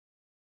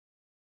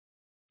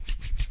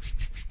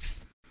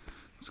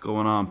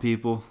going on,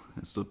 people?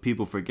 It's the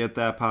People Forget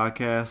That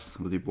podcast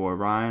with your boy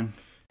Ryan.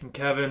 And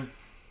Kevin,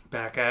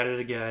 back at it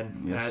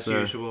again, as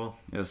usual.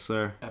 Yes,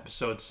 sir.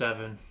 Episode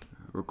 7.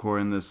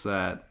 Recording this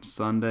at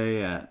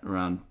Sunday at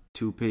around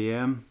 2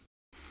 p.m.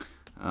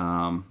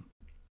 Had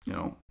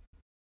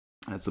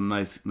some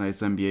nice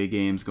NBA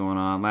games going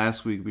on.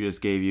 Last week we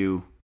just gave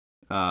you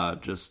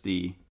just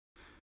the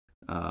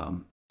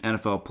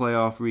NFL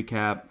playoff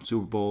recap,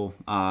 Super Bowl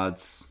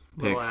odds,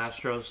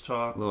 picks.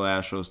 Little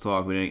Astros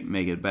talk. We didn't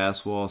make it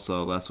basketball,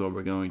 so that's what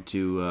we're going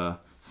to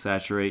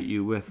saturate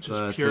you with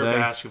just pure today.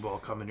 Basketball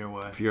coming your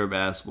way. Pure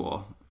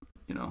basketball.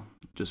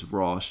 Just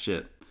raw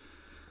shit.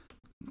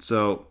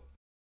 So,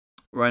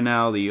 right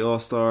now, the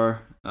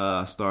All-Star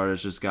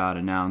starters just got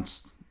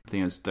announced. I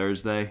think it's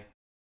Thursday.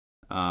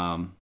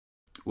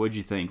 What'd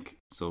you think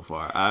so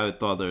far? I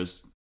thought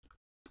there's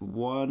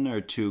one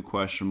or two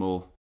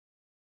questionable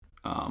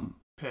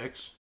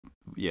picks.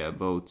 Yeah,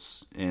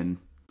 votes in.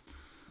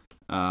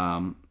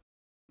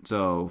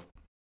 So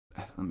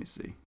let me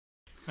see.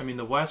 I mean,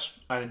 the West,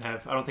 I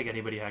don't think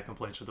anybody had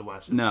complaints with the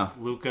West. It's no.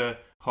 Luka,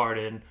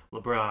 Harden,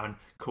 LeBron,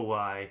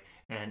 Kawhi,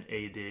 and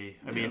AD.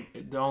 I mean,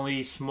 the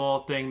only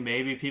small thing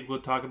maybe people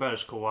would talk about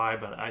is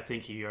Kawhi, but I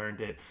think he earned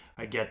it.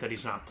 I get that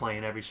he's not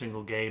playing every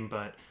single game,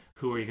 but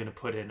who are you going to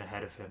put in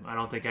ahead of him? I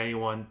don't think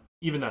anyone,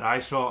 even that I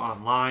saw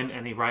online,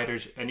 any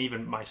writers, and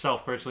even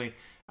myself personally,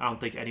 I don't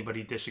think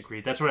anybody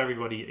disagreed. That's what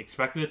everybody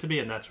expected it to be,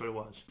 and that's what it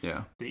was.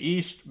 Yeah. The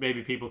East,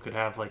 maybe people could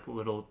have like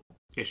little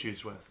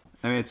issues with.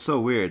 I mean, it's so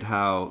weird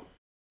how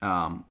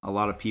a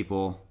lot of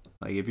people,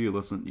 like if you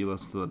listen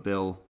to the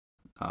Bill,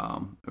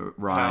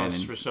 Ryan,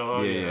 and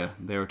Rousseau,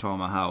 they were talking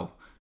about how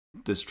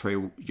does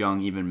Trae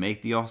Young even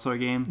make the All-Star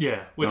game?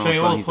 Yeah, which they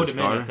all put him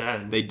in at the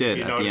end. They did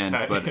at the end,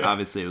 but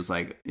obviously it was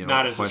like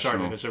not as a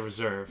starter, as a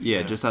reserve.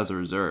 Yeah, just as a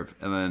reserve,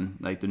 and then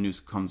like the news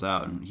comes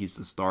out and he's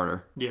the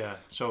starter. Yeah,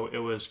 so it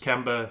was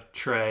Kemba,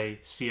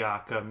 Trae,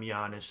 Siakam,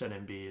 Giannis, and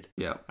Embiid.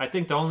 Yeah, I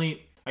think I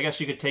guess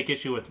you could take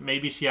issue with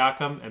maybe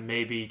Siakam and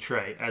maybe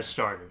Trae as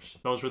starters.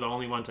 Those were the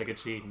only ones I could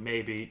see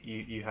maybe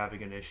you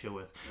having an issue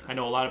with. I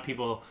know a lot of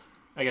people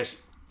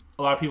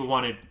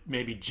wanted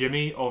maybe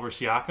Jimmy over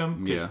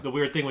Siakam. Yeah. The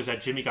weird thing was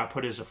that Jimmy got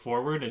put as a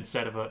forward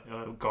instead of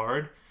a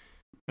guard.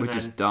 Which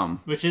is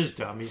dumb.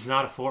 He's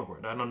not a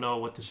forward. I don't know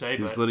what to say.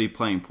 He was literally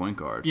playing point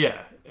guard.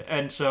 Yeah,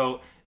 and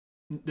so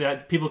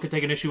that people could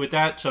take an issue with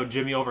that. So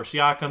Jimmy over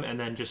Siakam, and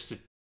then just the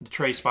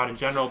Trae spot in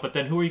general. But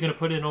then who are you going to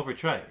put in over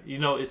Trae?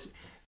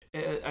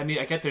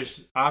 I get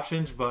there's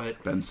options,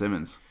 but Ben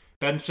Simmons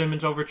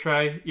over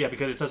Trae, yeah,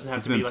 because it doesn't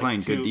have to be like he's been playing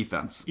good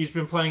defense. He's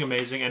been playing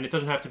amazing, and it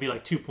doesn't have to be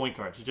like 2 point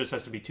guards. It just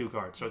has to be 2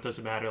 guards. So it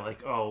doesn't matter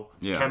like,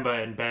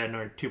 Kemba and Ben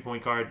are 2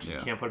 point guards. Yeah.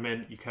 You can't put them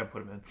in. You can't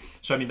put them in.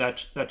 So I mean,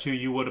 that's who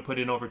you would have put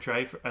in over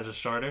Trae as a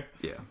starter.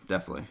 Yeah,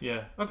 definitely.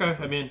 Yeah. Okay.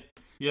 Definitely.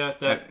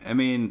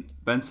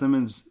 Ben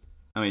Simmons.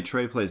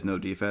 Trae plays no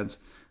defense,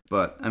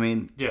 but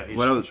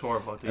he's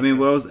horrible. What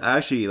I was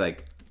actually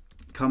like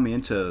coming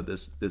into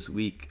this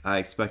week, I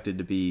expected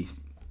to be,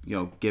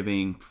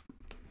 giving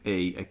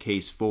a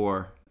case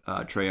for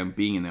Trae Young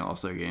being in the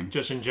All-Star game.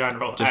 Just in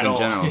general.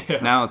 Yeah.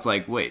 Now it's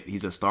like, wait,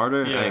 he's a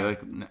starter? Yeah.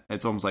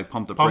 It's almost like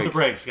pump the brakes. Pump the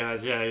brakes,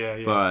 guys.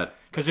 Yeah. But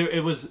because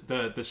it was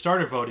the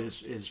starter vote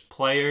is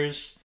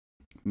players,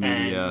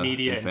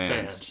 media and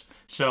fans.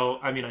 So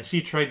I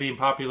see Trae being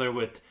popular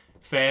with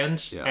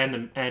fans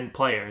and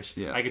players.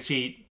 Yeah. I could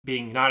see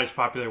being not as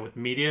popular with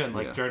media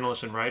and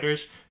journalists and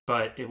writers,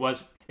 but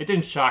it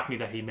didn't shock me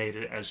that he made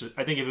it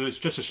I think if it was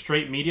just a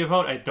straight media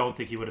vote, I don't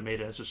think he would have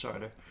made it as a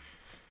starter.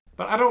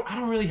 But I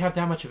don't really have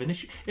that much of an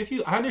issue.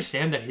 I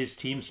understand that his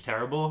team's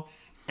terrible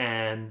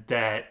and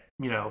that,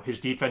 his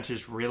defense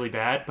is really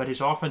bad, but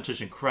his offense is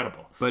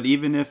incredible. But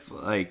even if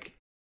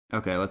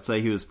let's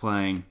say he was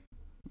playing,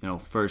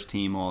 first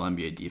team all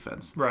NBA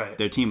defense. Right.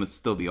 Their team would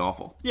still be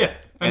awful. Yeah.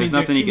 There's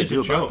nothing he could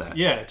do about that.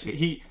 Yeah,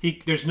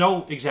 there's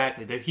no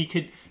exactly.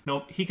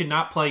 He could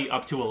not play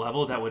up to a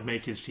level that would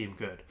make his team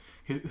good.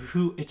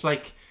 It's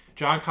like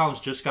John Collins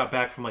just got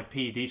back from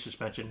PED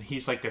suspension.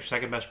 He's like their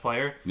second best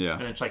player. Yeah.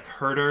 And it's like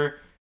Herter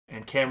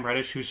and Cam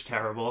Reddish, who's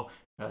terrible.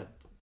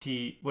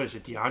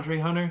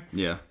 DeAndre Hunter?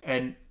 Yeah.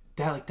 And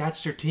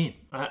that's their team.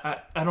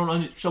 I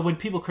don't so when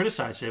people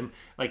criticize him,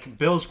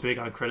 Bill's big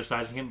on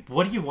criticizing him,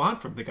 what do you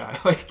want from the guy?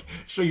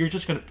 So you're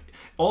just gonna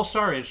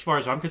All-Star, as far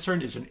as I'm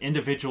concerned, is an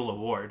individual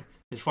award.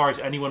 As far as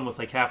anyone with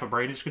half a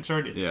brain is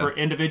concerned, it's for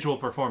individual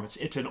performance.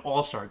 It's an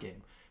All-Star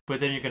game. But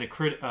then you're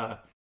gonna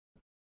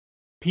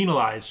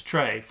penalize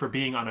Trae for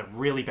being on a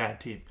really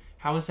bad team.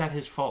 How is that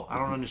his fault? I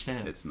don't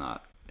understand. It's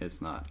not.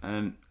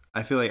 And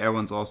I feel like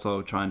everyone's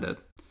also trying to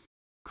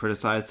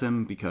criticize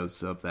him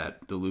because of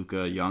the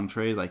Luka Young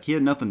trade. He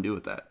had nothing to do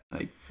with that.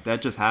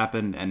 That just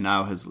happened, and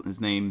now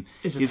his name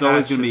he's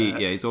always gonna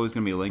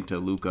be linked to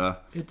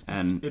Luka.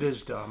 It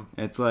is dumb.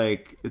 It's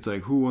like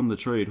who won the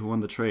trade?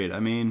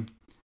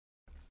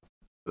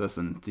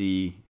 Listen,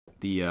 the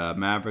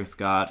Mavericks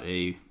got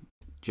a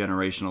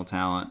generational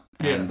talent,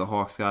 and the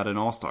Hawks got an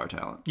all-star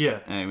talent. Yeah.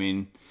 I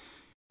mean,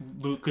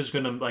 Luka's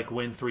going to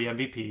win 3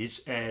 MVPs,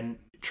 and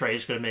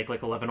Trey's going to make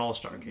like 11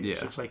 All-Star games.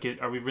 Yeah. It's like,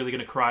 are we really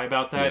going to cry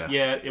about that?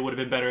 Yeah. It would have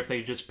been better if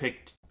they just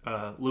picked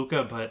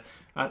Luka, but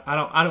I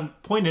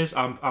don't. Point is,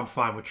 I'm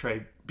fine with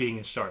Trey being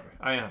a starter.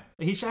 I am.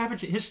 He's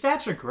averaging. His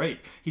stats are great.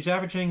 He's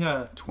averaging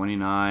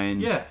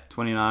 29. Yeah.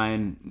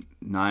 29,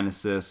 9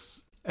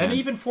 assists. And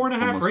even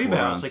 4.5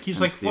 rebounds. Like he's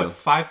like steal. what,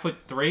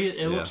 5'3"?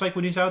 It looks like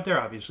when he's out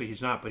there. Obviously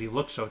he's not, but he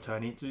looks so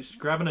tiny. He's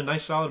grabbing a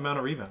nice solid amount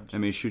of rebounds. I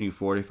mean, he's shooting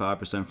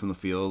 45% from the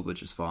field,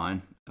 which is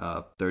fine.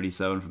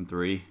 37 from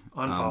three.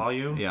 On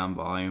volume. Yeah, on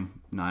volume.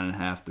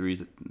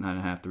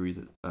 9.5 threes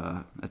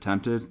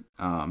attempted.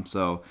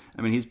 So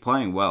I mean, he's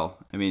playing well.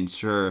 I mean,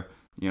 sure,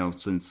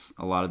 since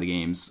a lot of the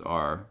games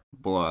are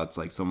blowouts,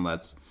 like some of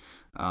that's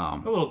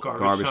a little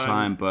garbage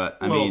time, but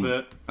I mean,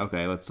 bit.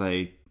 Okay, let's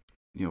say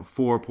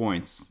 4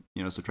 points,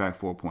 subtract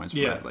 4 points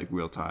from that, like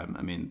real time.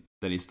 I mean,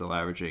 then he's still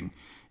averaging,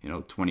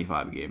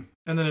 25 a game.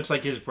 And then it's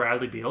like his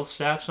Bradley Beal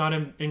stats on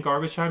him in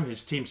garbage time.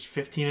 His team's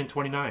 15 and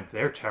 29.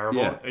 They're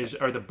terrible. Yeah. Is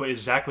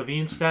Zach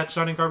LaVine's stats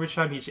on in garbage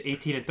time? He's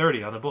 18 and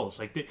 30 on the Bulls.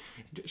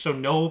 So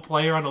no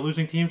player on a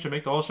losing team should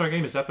make the All-Star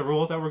game. Is that the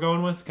rule that we're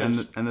going with?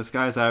 And this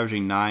guy's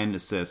averaging 9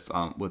 assists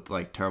with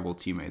like terrible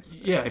teammates.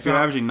 Yeah. If you're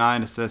averaging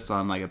 9 assists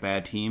on like a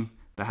bad team,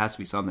 that has to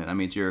be something. That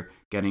means you're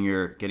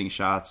getting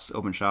shots,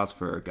 open shots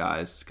for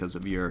guys because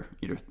of you're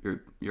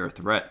a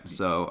threat.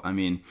 So I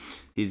mean,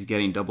 he's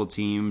getting double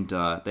teamed.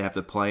 They have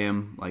to play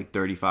him like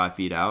 35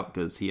 feet out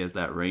because he has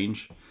that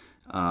range.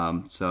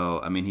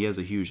 So I mean, he has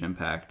a huge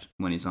impact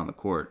when he's on the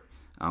court,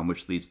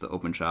 which leads to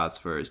open shots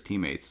for his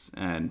teammates.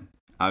 And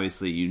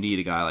obviously, you need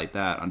a guy like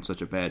that on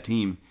such a bad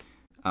team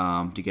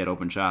to get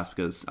open shots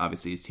because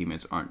obviously his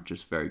teammates aren't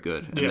just very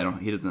good,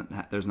 and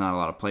there's not a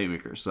lot of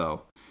playmakers.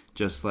 So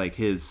just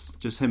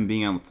him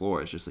being on the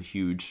floor is just a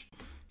huge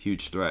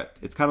threat.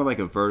 It's kind of like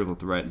a vertical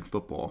threat in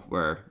football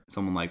where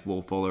someone like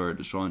Will Fuller or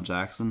Deshaun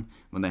Jackson,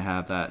 when they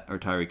have that, or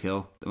Tyreek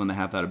Hill, when they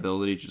have that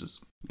ability to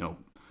just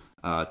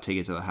take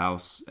it to the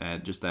house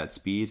and just that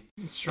speed,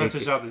 it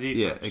stretches out the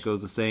defense. Yeah, it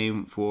goes the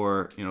same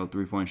for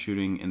 3-point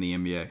shooting in the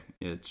NBA.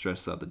 It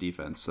stretches out the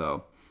defense.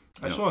 So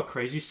I saw a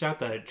crazy stat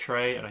that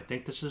Trey, and I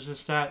think this is his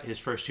stat, his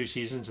first 2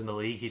 seasons in the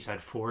league, he's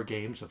had 4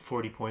 games of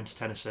 40 points,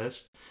 10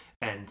 assists,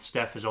 and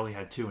Steph has only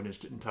had 2 in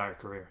his entire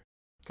career.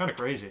 Kind of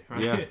crazy,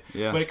 right?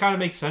 Yeah. But it kind of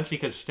makes sense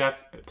because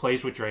Steph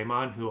plays with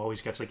Draymond, who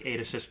always gets like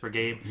 8 assists per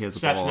game.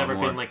 Steph's never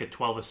been like a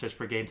 12 assists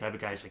per game type of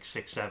guy. He's like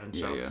 6'7",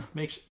 so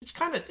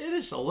it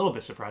is a little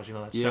bit surprising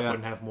though that Steph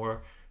wouldn't have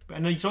more.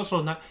 And he's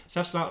also not.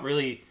 Steph's not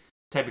really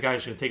type of guy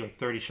who's going to take like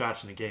 30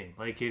 shots in a game.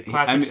 Like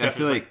classic Steph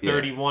is like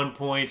 31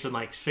 points and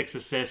like 6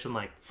 assists and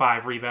like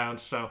 5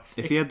 rebounds. So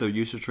if he had the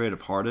usage rate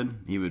of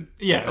Harden, he would.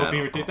 Yeah, it would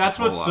be ridiculous. That's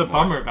what's the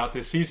bummer about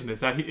this season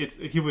is that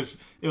it was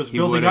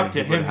building up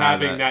to him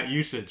having that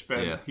usage,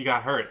 but he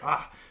got hurt.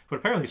 But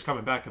apparently he's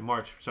coming back in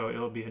March, so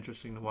it'll be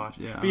interesting to watch.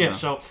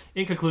 So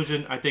in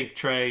conclusion, I think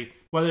Trey,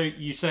 whether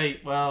you say,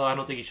 well, I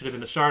don't think he should have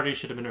been a starter, he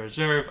should have been a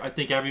reserve, I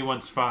think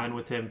everyone's fine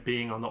with him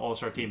being on the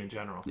All-Star team in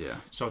general. Yeah.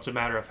 So it's a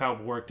matter of how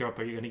worked up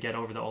are you going to get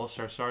over the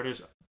All-Star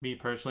starters. Me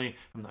personally,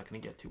 I'm not going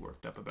to get too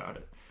worked up about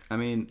it. I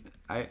mean,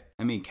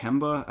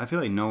 Kemba, I feel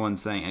like no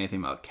one's saying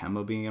anything about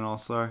Kemba being an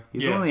All-Star.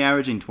 He's only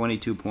averaging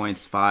 22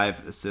 points,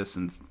 5 assists,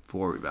 and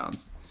 4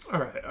 rebounds. All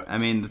right. I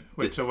mean,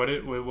 so what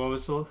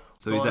was the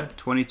So he's at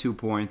 22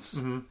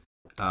 points,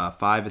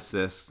 5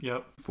 assists,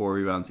 4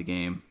 rebounds a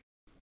game,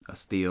 a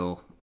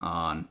steal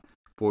on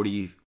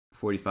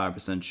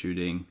 45%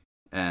 shooting,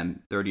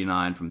 and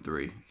 39 from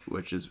 3,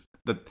 which is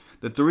the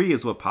 3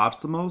 is what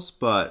pops the most,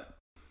 but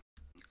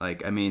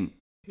like, I mean,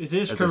 it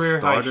is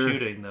career high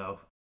shooting though.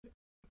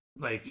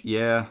 Like,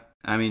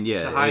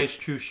 it's the highest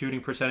true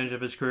shooting percentage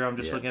of his career. I'm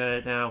just looking at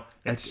it now.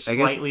 It's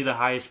slightly the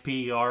highest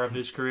PER of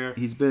his career.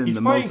 He's been the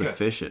most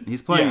efficient.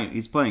 He's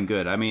playing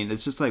good. I mean,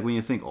 it's just like when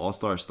you think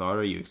All-Star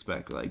starter, you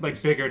expect like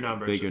bigger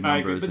numbers.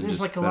 But there's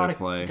like a lot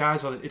of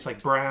guys on it. It's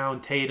like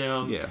Brown,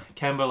 Tatum,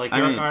 Kemba. Like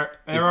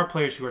there are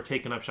players who are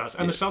taking up shots,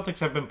 and the Celtics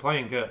have been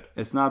playing good.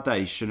 It's not that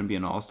he shouldn't be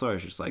an All-Star.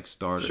 It's just like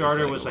starter.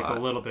 Starter was like a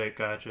little bit.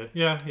 Gotcha.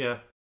 Yeah.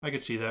 I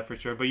could see that for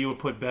sure. But you would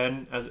put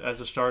Ben as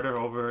a starter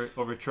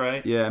over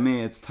Trey? Yeah, I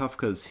mean, it's tough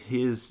because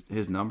his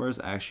numbers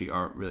actually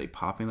aren't really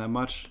popping that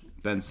much.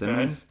 Ben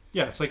Simmons?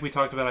 Yeah, it's like we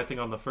talked about, I think,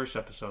 on the first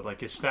episode.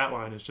 Like, his stat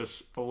line is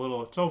just a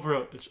little... It's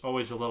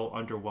always a little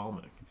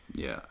underwhelming.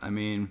 Yeah, I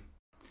mean,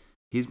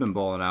 he's been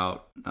balling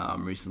out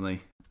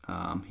recently.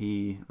 Let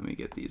me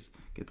get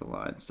the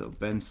lines. So,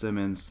 Ben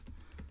Simmons...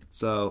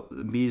 So,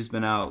 Embiid's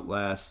been out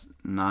last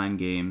 9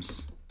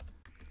 games.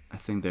 I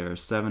think they're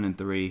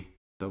 7-3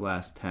 the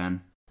last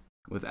 10.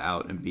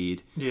 Without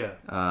Embiid.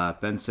 Yeah.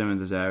 Ben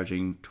Simmons is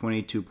averaging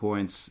 22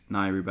 points,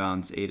 9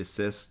 rebounds, 8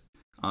 assists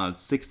on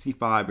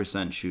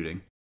 65%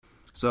 shooting.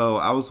 So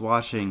I was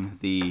watching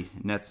the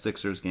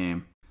Nets-Sixers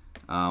game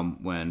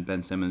when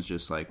Ben Simmons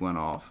just like went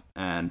off,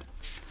 and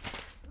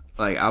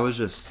like I was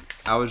just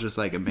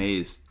like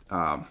amazed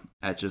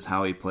at just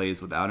how he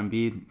plays without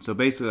Embiid. So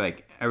basically,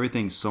 like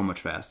everything's so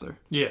much faster.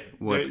 Yeah,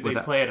 they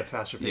play at a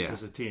faster pace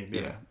as a team.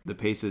 Yeah, the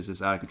pace is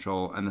just out of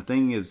control, and the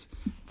thing is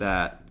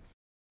that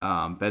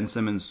Ben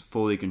Simmons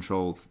fully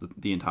controlled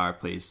the entire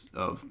pace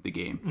of the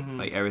game. Mm-hmm.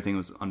 Like everything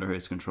was under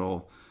his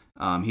control.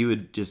 He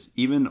would just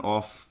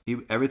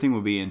everything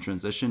would be in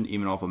transition,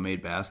 even off a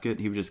made basket.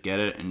 He would just get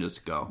it and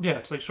just go. Yeah,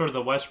 it's like sort of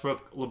the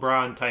Westbrook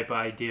LeBron type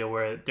idea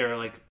where they're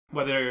like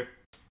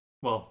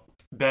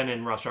Ben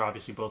and Russ are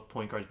obviously both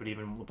point guards, but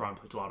even LeBron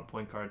plays a lot of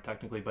point guard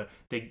technically. But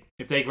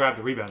if they grab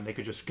the rebound, they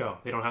could just go.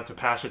 They don't have to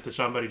pass it to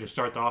somebody to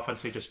start the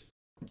offense. They just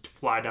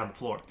fly down the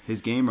floor.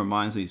 His game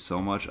reminds me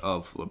so much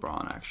of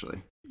LeBron,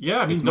 actually. Yeah,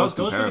 I mean, those are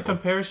the comparable.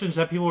 comparisons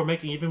that people were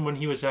making even when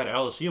he was at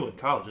LSU in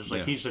college. It's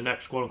like he's the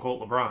next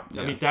quote-unquote LeBron.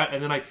 Yeah. I mean, that,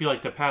 and then I feel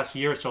like the past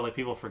year or so, like,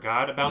 people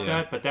forgot about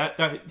that. But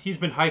that he's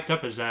been hyped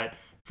up as that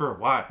for a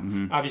while.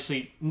 Mm-hmm.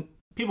 Obviously,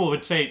 people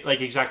would say,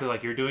 like, exactly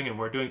like you're doing and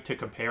we're doing to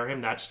compare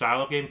him, that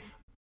style of game.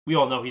 We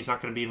all know he's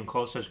not going to be even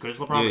close as good as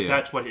LeBron, but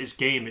that's what his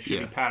game should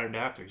be patterned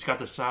after. He's got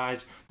the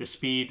size, the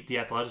speed, the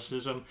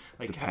athleticism,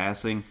 like the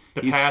passing.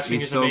 Passing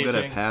he's is so amazing.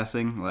 good at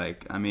passing.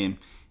 Like, I mean,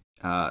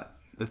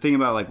 the thing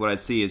about like what I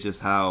see is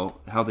just how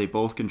they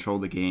both control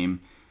the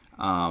game.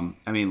 I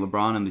mean,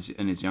 LeBron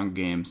in his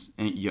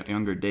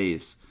younger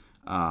days,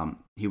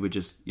 he would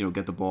just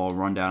get the ball,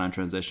 run down in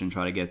transition,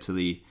 try to get to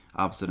the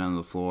opposite end of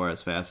the floor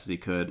as fast as he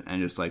could,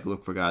 and just like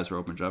look for guys for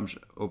open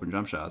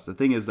jump shots. The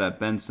thing is that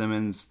Ben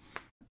Simmons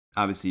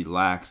obviously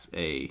lacks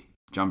a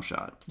jump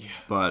shot,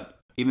 but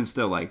even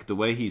still, like the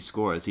way he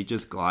scores, he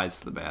just glides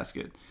to the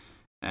basket,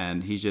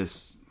 and he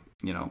just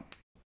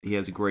he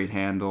has a great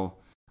handle,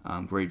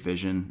 great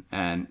vision,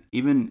 and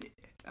even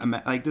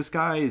like this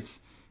guy is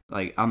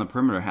like on the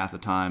perimeter half the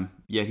time,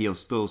 yet he'll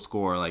still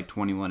score like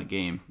 21 a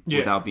game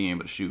without being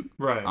able to shoot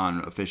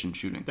on efficient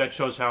shooting. That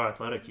shows how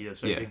athletic he is.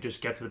 So he can just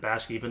get to the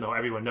basket, even though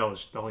everyone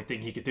knows the only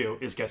thing he could do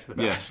is get to the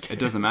basket. It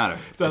doesn't matter.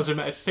 It doesn't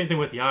matter. Same thing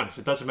with Giannis.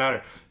 It doesn't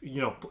matter.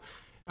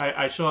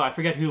 I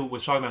forget who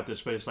was talking about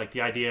this, but it's like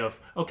the idea of,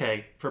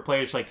 okay, for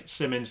players like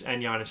Simmons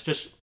and Giannis,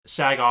 just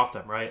sag off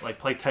them, right? Like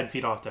play 10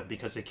 feet off them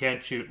because they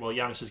can't shoot. Well,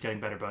 Giannis is getting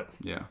better, but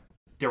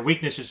their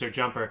weakness is their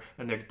jumper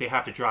and they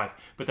have to drive.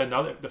 But then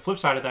the flip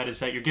side of that is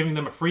that you're giving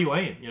them a free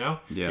lane,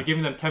 You're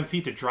giving them 10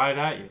 feet to drive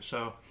at you.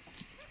 So,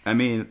 I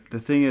mean, the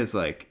thing is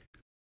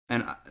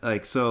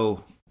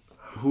so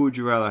who would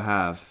you rather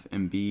have,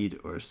 Embiid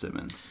or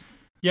Simmons?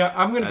 Yeah,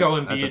 I'm going to go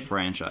Embiid. As a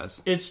franchise.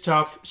 It's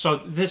tough. So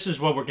this is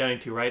what we're getting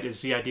to, right?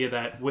 Is the idea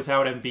that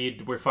without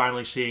Embiid, we're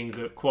finally seeing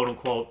the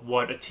quote-unquote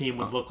what a team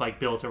would look like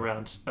built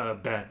around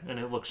Ben, and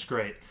it looks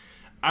great.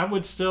 I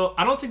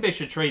don't think they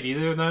should trade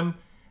either of them,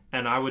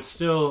 and I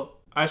still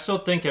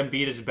think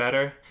Embiid is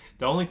better.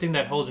 The only thing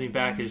that holds me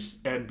back is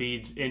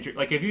Embiid's injury.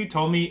 Like, if you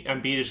told me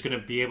Embiid is going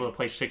to be able to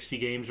play 60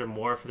 games or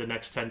more for the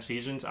next 10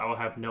 seasons, I will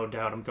have no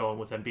doubt I'm going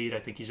with Embiid. I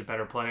think he's a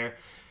better player.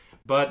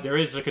 But there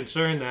is a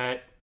concern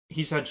that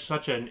he's had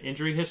such an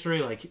injury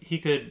history, like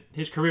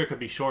his career could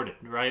be shortened,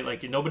 right?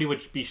 Like nobody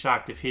would be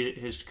shocked if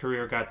his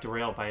career got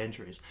derailed by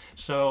injuries.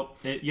 So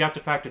you have to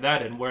factor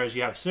that in. Whereas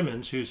you have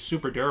Simmons, who's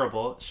super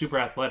durable, super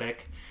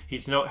athletic.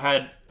 He's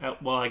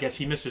I guess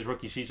he missed his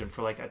rookie season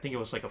for I think it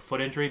was like a foot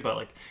injury, but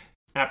like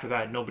after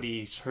that,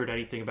 nobody's heard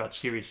anything about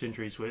serious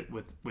injuries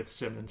with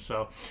Simmons.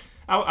 So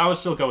I would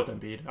still go with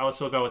Embiid.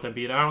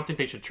 I don't think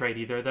they should trade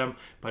either of them,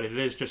 but it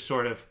is just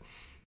sort of.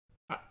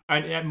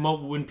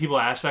 When people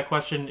ask that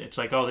question, it's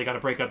like, oh, they got to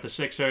break up the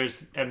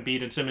Sixers.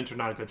 Embiid and Simmons are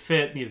not a good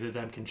fit. Neither of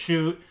them can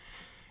shoot.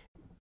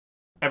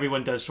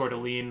 Everyone does sort of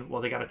lean,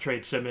 well, they got to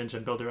trade Simmons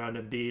and build around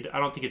Embiid. I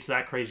don't think it's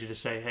that crazy to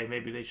say, hey,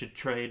 maybe they should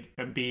trade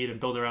Embiid and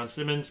build around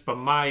Simmons. But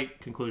my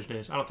conclusion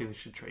is, I don't think they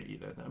should trade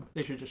either of them.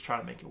 They should just try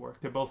to make it work.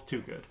 They're both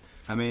too good.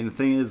 I mean, the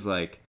thing is,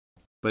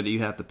 but you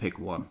have to pick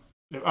one.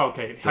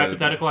 Okay, so,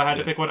 hypothetical, I had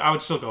to pick one. I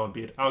would still go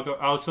Embiid.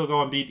 I would still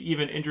go Embiid.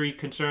 Even injury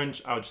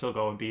concerns, I would still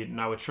go Embiid,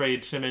 and I would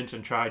trade Simmons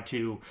and try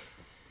to.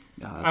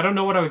 I don't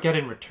know what I would get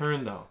in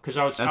return though, because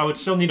I would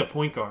still need a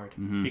point guard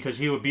because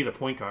he would be the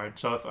point guard.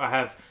 So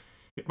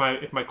if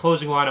my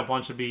closing lineup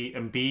wants to be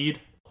Embiid,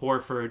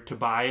 Horford,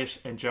 Tobias,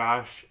 and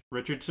Josh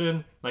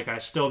Richardson, I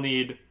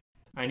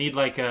need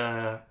like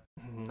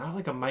not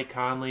like a Mike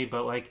Conley,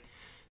 but like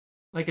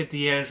a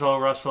D'Angelo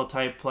Russell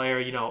type player,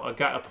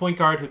 a point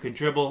guard who can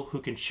dribble,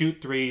 who can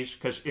shoot threes.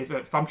 Because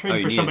if I'm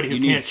trading for somebody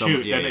who can't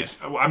shoot, then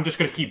I'm just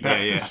going to keep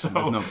that. So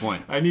there's no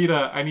point. I need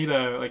a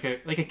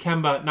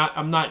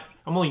Kemba.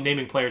 I'm only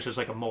naming players as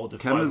like a mold.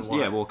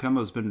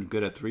 Kemba's been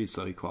good at threes,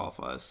 so he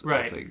qualifies. Right,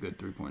 that's like a good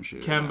 3-point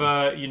shooter.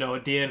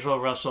 Kemba, D'Angelo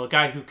Russell, a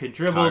guy who can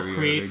dribble,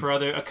 create for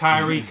other.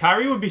 Kyrie.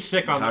 Kyrie would be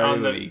sick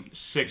on the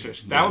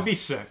Sixers. That would be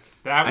sick.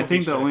 I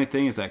think the only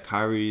thing is that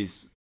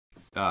Kyrie's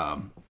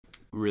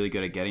really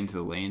good at getting to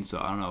the lane, so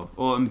I don't know.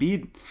 Well,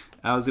 Embiid,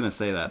 I was gonna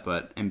say that,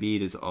 but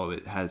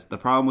Embiid has the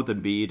problem with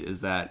Embiid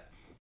is that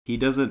he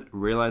doesn't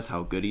realize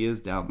how good he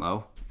is down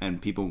low,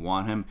 and people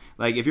want him.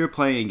 Like if you're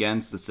playing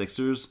against the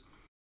Sixers,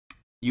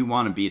 you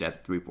want Embiid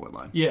at the 3-point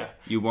line. Yeah,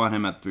 you want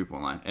him at the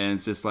 3-point line, and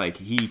it's just like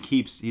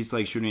he's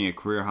like shooting a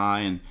career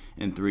high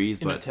in threes,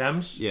 but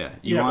attempts. Yeah,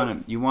 you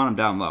want him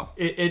down low.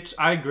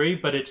 I agree,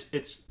 but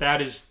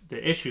that is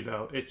the issue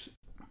though.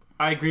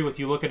 I agree with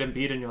you. Look at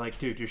Embiid and you're like,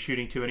 dude, you're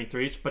shooting too many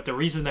threes. But the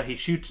reason that he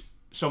shoots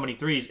so many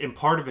threes, and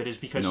part of it is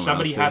because No one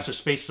somebody else has did. to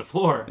space the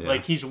floor. Yeah.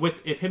 Like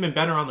if him and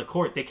Ben are on the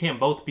court, they can't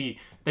both be.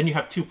 Then you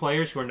have two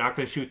players who are not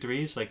going to shoot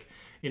threes. Like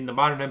in the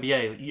modern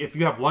NBA, if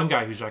you have one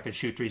guy who's not going to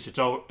shoot threes, it's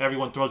all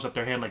everyone throws up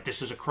their hand like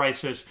this is a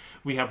crisis.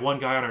 We have one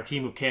guy on our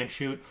team who can't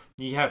shoot.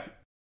 You have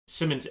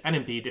Simmons and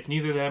Embiid. If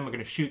neither of them are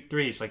going to shoot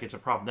threes, like it's a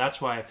problem.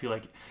 That's why I feel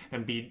like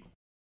Embiid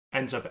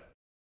ends up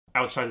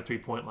outside the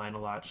 3-point line a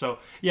lot. So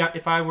yeah,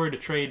 if I were to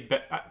trade,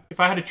 if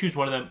I had to choose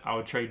one of them, I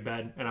would trade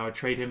Ben, and I would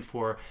trade him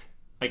for,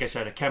 like I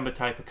said, a Kemba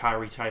type, a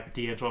Kyrie type, a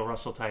D'Angelo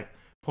Russell type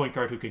point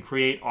guard who can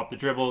create off the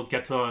dribble,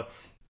 get to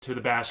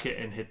the basket,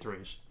 and hit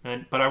threes.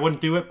 But I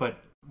wouldn't do it. But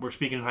we're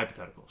speaking in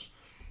hypotheticals.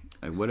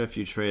 Like, what if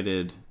you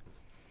traded,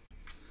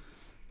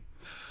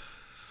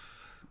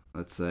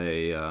 let's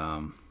say,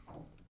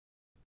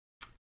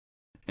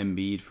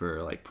 Embiid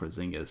for like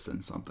Porzingis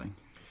and something?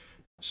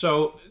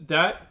 So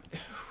that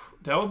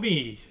would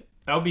be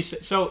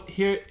so.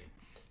 Here,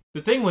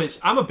 the thing was,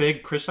 I'm a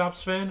big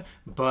Kristaps fan,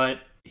 but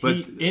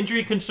his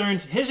injury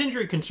concerns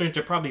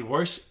are probably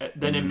worse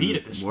than Embiid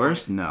at this point.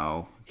 Worse?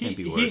 No, can't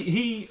be worse.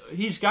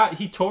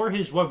 He tore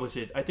his, what was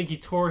it? I think he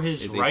tore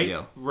his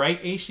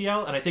right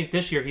ACL, and I think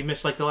this year he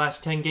missed like the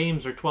last 10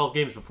 games or 12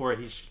 games before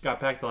he's got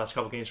back the last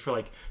couple games for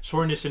like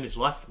soreness in his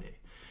left knee.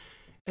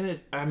 And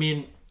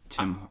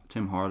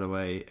Tim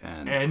Hardaway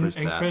and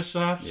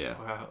Kristaps. Yeah.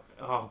 Wow.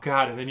 Oh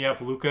God. And then you have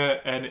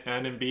Luka and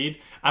Embiid.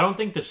 I don't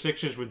think the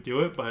Sixers would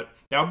do it, but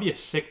that would be a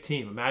sick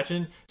team.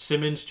 Imagine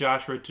Simmons,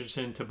 Josh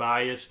Richardson,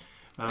 Tobias,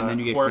 and then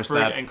you get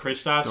Horford and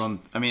Kristaps.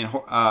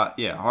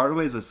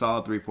 Hardaway's a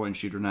solid 3-point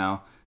shooter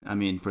now. I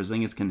mean,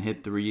 Porzingis can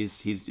hit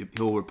threes.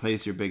 He'll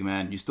replace your big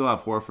man. You still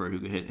have Horford who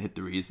could hit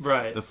threes.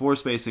 Right. The floor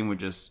spacing would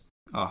just.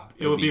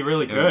 It would be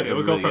really good. It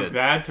would go from good.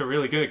 bad to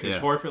really good because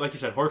Horford, like you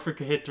said, Horford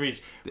could hit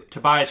threes.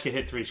 Tobias could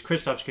hit threes.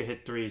 Kristaps could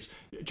hit threes.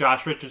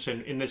 Josh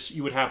Richardson. In this,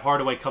 you would have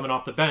Hardaway coming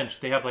off the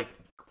bench. They have like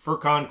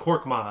Furkan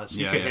Korkmaz.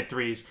 He could hit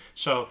threes.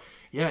 So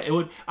yeah, it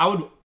would.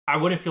 I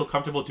wouldn't feel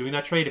comfortable doing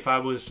that trade if I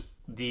was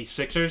the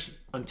Sixers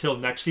until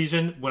next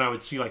season when I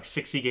would see like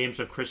 60 games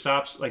of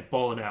Kristaps like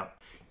balling out.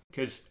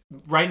 Because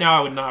right now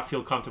I would not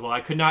feel comfortable.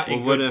 I could not,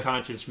 in good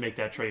conscience, make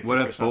that trade.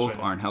 What if both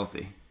aren't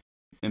healthy?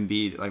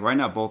 Embiid, like right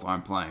now, both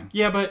aren't playing.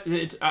 Yeah, but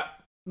it's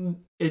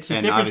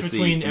a difference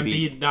between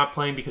Embiid not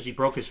playing because he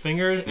broke his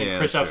finger and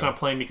Kristaps not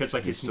playing because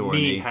like his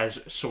knee has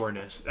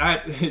soreness.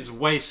 That is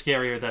way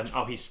scarier than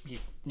he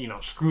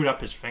screwed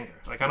up his finger.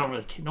 Like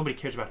nobody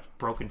cares about his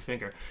broken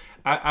finger.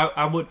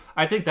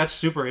 I think that's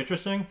super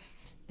interesting,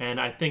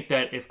 and I think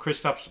that if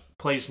Kristaps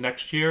plays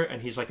next year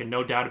and he's like a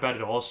no doubt about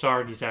it all-star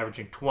and he's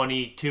averaging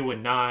 22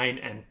 and 9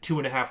 and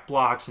 2.5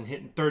 blocks and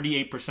hitting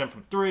 38%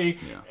 from three,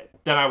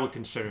 then I would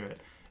consider it.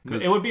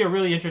 It would be a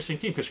really interesting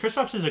team because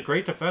Kristaps is a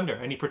great defender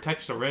and he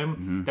protects the rim.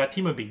 Mm-hmm. That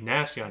team would be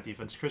nasty on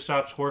defense.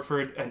 Kristaps,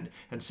 Horford,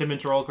 and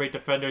Simmons are all great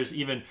defenders.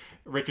 Even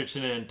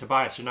Richardson and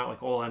Tobias are not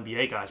like all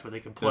NBA guys, but they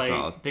can play.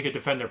 They can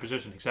defend their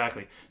position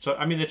exactly. So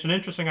I mean, it's an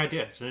interesting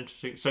idea.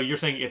 So you're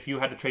saying if you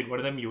had to trade one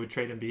of them, you would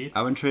trade Embiid?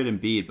 I wouldn't trade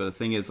Embiid, but the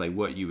thing is, like,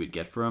 what you would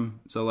get for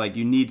him. So like,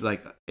 you need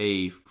like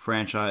a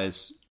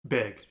franchise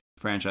big.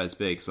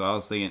 So I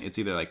was thinking it's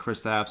either like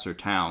Kristaps or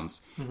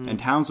Towns, and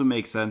Towns would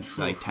make sense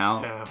like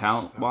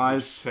talent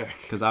wise,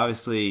 because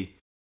obviously,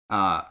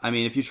 I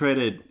mean, if you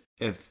traded,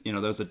 there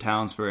was a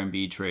Towns for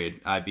Embiid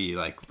trade, I'd be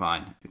like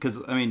fine, because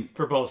I mean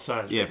for both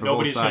sides,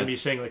 nobody's going to be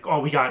saying like,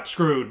 oh, we got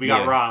screwed, we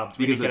got robbed,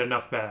 we didn't get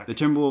enough back. The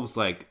Timberwolves,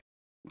 like,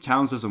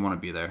 Towns doesn't want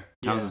to be there.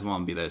 Doesn't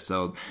want to be there.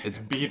 So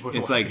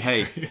it's like,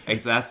 hey,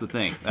 that's the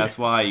thing. That's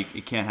why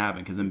it can't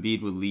happen, because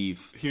Embiid would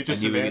leave. He would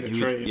just demand a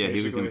trade. Yeah,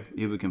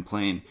 he would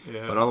complain.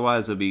 Yeah. But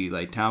otherwise, it would be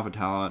like talent for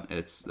talent.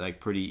 It's like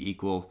pretty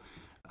equal.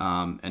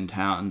 And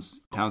Towns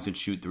can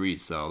shoot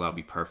threes, so that would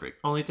be perfect.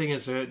 Only thing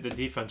is the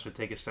defense would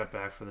take a step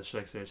back for the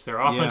Sixers.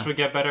 Their offense would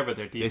get better, but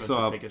their defense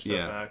would take a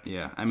step back.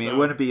 Yeah, I mean, it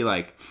wouldn't be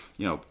like,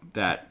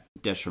 that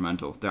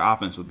detrimental. Their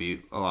offense would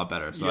be a lot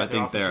better. So I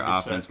think their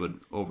offense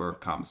would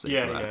overcompensate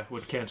for that. Yeah,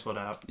 would cancel it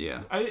out.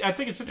 Yeah. I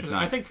think it's interesting.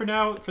 I think for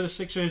now, for the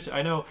Sixers,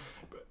 I know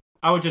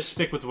I would just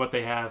stick with what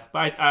they have.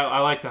 But I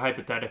like the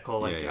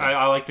hypothetical.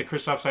 I like the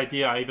Kristaps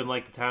idea. I even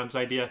like the Towns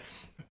idea.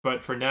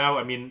 But for now,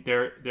 I mean,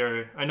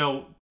 they're I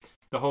know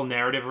the whole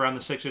narrative around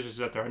the Sixers is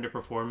that they're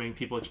underperforming.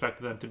 People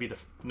expected them to be the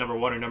number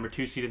 1 or number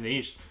 2 seed in the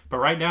East. But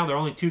right now, they're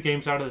only 2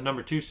 games out of the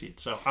number 2 seed.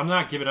 So I'm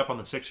not giving up on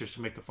the Sixers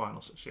to make the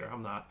finals this year.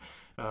 I'm not.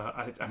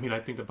 I mean, I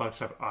think the Bucks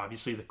have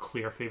obviously the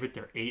clear favorite.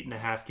 They're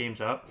 8.5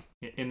 games up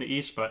in the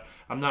East, but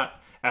I'm not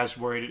as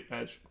worried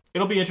as.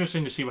 It'll be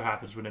interesting to see what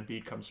happens when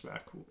Embiid comes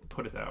back. We'll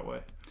put it that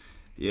way.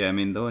 Yeah, I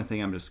mean, the only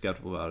thing I'm just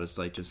skeptical about is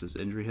like just his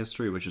injury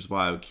history, which is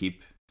why I would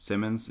keep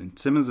Simmons. And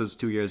Simmons is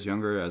 2 years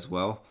younger as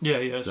well. Yeah,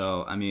 yes.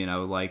 So I mean, I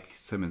would like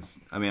Simmons.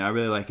 I mean, I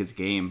really like his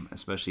game,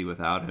 especially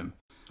without him.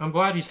 I'm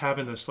glad he's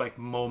having this like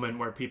moment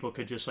where people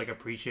could just like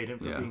appreciate him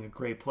for being a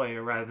great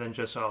player rather than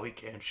just he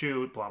can't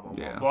shoot, blah blah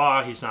blah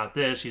blah. He's not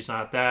this, he's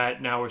not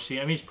that. Now we're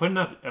seeing. I mean, he's putting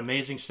up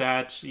amazing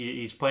stats.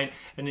 He's playing,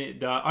 and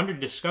the under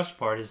discussed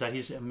part is that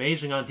he's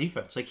amazing on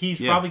defense. Like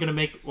he's probably going to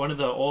make one of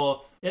the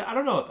all. I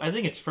don't know. I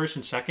think it's first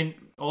and second.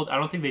 I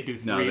don't think they do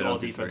three all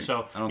defense.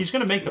 So he's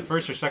going to make the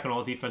first or second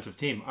all defensive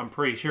team. I'm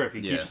pretty sure if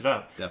he keeps it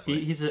up.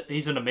 Definitely.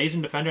 He's an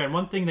amazing defender. And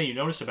one thing that you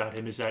notice about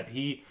him is that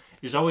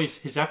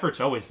his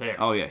effort's always there.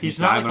 Oh yeah, he's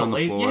not like on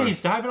the floor. Yeah,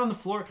 he's diving on the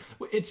floor.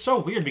 It's so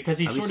weird because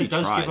he sort of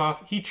does give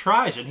off. He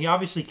tries and he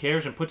obviously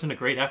cares and puts in a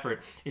great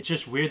effort. It's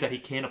just weird that he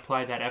can't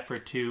apply that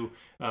effort to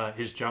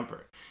his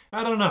jumper.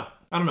 I don't know.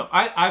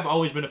 I've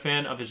always been a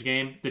fan of his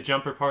game. The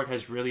jumper part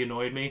has really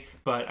annoyed me,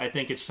 but I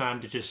think it's time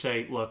to just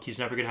say, look, he's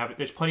never going to have it.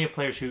 There's plenty of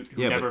players who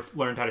never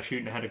learned how to shoot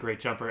and had a great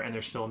jumper, and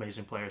they're still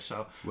amazing players.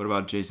 So, what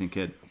about Jason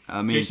Kidd?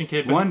 I mean, Jason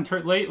Kidd,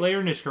 later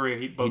in his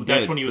career,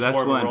 that's when he was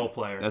more of a role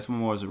player. That's when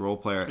he was a role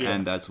player,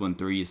 and that's when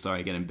threes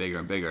started getting bigger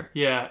and bigger.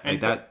 Yeah, and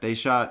they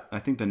shot. I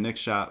think the Knicks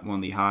shot one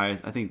of the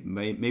highest. I think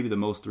maybe the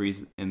most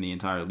threes in the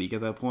entire league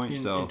at that point. In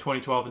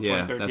 2012 and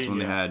 2013, that's when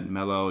they had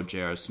Melo,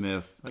 J.R.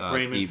 Smith,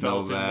 Steve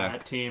Novak,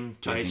 that team,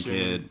 Jason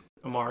Kidd.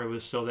 Amari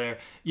was still there.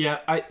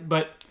 Yeah,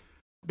 but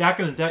back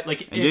in the day,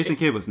 Jason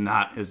Kidd was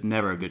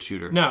never a good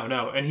shooter.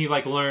 No, and he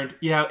learned.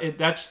 Yeah,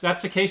 that's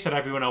the case that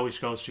everyone always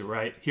goes to,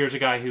 right? Here's a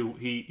guy who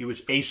he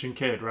was Jason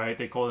Kidd, right?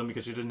 They called him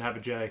because he didn't have a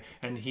J,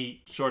 and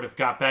he sort of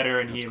got better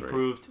and he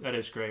improved. Great. That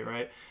is great,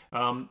 right?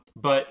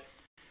 But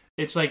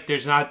it's like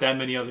there's not that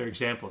many other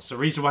examples. The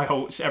reason why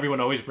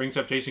everyone always brings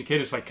up Jason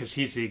Kidd is because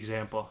he's the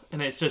example.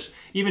 And it's just,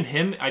 even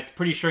him, I'm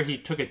pretty sure he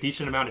took a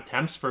decent amount of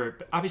attempts for,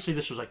 obviously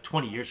this was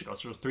 20 years ago,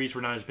 so those threes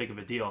were not as big of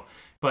a deal.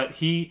 But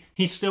he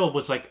still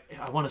was I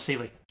want to say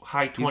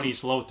high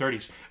 20s, low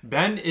 30s.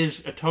 Ben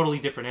is a totally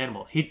different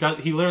animal. He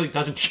literally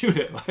doesn't shoot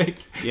it.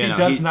 He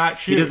does not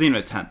shoot. He doesn't even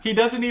attempt. He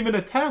doesn't even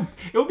attempt.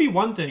 It would be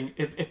one thing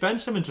if Ben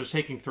Simmons was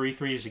taking 3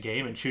 threes a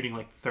game and shooting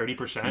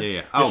 30%.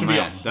 Yeah. Oh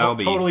man, that would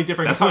be totally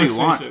different. That's what you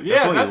want.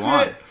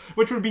 That's it.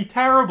 Which would be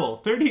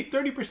terrible.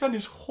 30%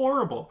 is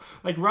horrible.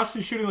 Russ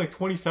is shooting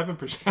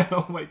 27%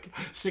 on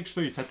 6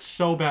 threes. That's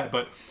so bad.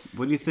 But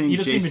what do you think? He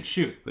doesn't even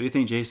shoot. What do you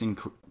think Jason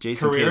Kidd's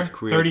career?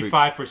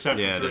 35%.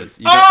 Yeah, it is.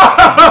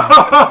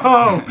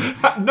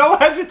 No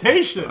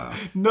hesitation. Wow.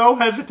 No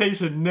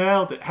hesitation.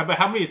 Nailed it.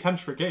 How many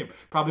attempts per game?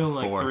 Probably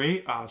only 4.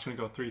 3. Oh, it's going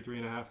to go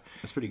 3.5.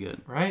 That's pretty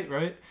good.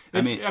 Right.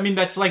 I mean,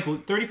 that's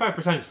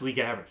 35% is league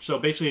average. So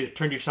basically, it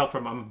turned yourself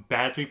from a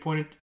bad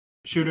 3-point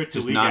shooter to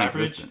just league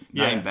average.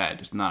 Not even bad,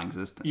 just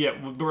non-existent. Yeah,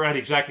 right,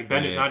 exactly.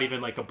 Ben is not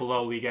even a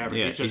below league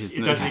average. Yeah, he's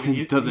not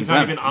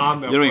even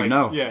on the. You don't even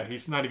know. Yeah,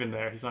 he's not even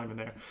there.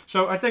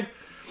 So I think,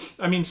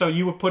 so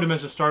you would put him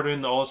as a starter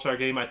in the All-Star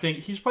game. I think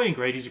he's playing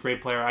great. He's a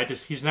great player.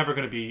 He's never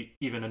going to be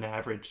even an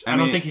average. I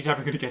don't think he's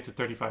ever going to get to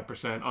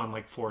 35%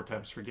 on 4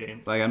 attempts per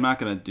game. I'm not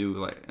going to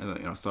do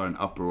start an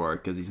uproar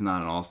because he's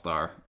not an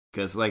All-Star.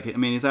 Because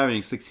he's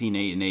averaging 16,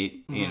 8, and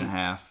 8,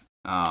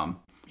 8.5.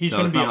 He's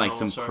so it's not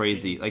some All-Star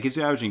crazy team. If he's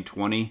averaging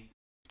 20,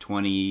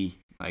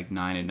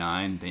 9 and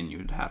 9, then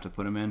you'd have to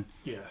put him in.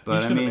 Yeah, but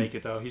he's gonna make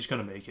it though. He's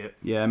gonna make it.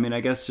 Yeah,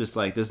 I guess just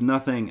there's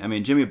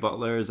nothing. Jimmy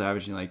Butler is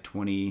averaging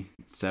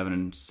 27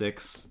 and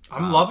 6.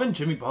 I'm loving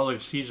Jimmy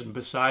Butler's season.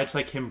 Besides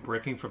him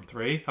breaking from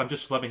 3, I'm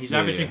just loving. He's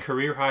averaging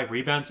career high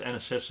rebounds and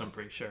assists. I'm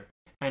pretty sure,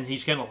 and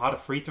he's getting a lot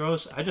of free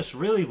throws. I just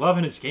really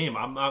loving his game.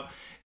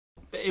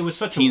 It was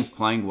such team's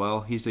playing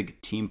well. He's a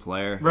team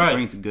player. Right. He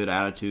brings a good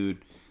attitude.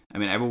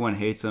 Everyone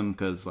hates him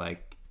because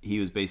he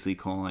was basically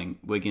calling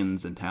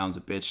Wiggins and Towns a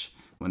bitch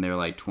when they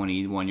were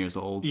 21 years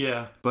old.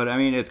 Yeah. But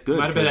it's good.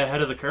 Might have been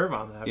ahead of the curve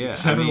on that. Yeah.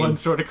 Everyone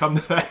sort of come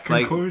to that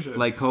conclusion.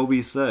 Like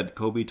Kobe said,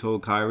 Kobe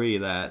told Kyrie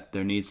that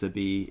there needs to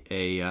be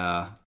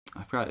I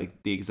forgot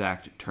the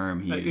exact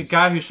term he used. A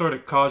guy who sort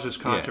of causes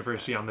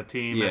controversy on the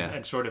team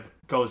and sort of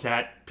goes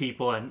at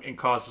people and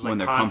causes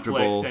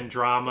conflict and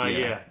drama.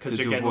 Yeah, because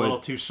they're getting a little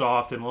too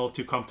soft and a little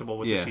too comfortable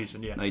with the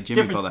season. Yeah,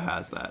 Jimmy Butler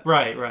has that.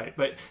 Right.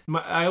 But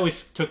I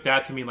always took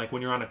that to mean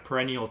when you're on a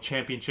perennial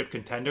championship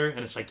contender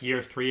and it's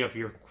year 3 of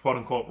your quote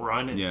unquote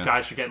run and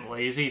guys are getting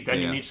lazy, then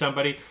you need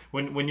somebody.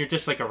 When you're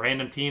just a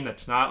random team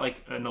that's not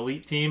an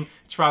elite team,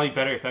 it's probably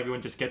better if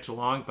everyone just gets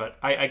along. But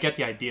I get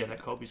the idea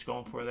that Kobe's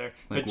going for there.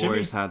 But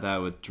Warriors had that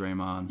with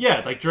Draymond.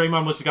 Yeah,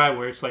 Draymond was the guy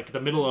where it's the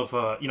middle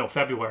of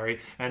February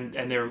and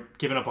they're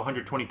giving up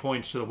 120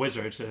 points to the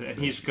Wizards and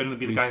he's going to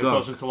be the guy who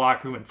goes into the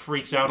locker room and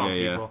freaks out on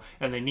people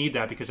and they need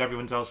that because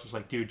everyone else is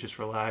dude, just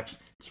relax.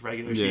 It's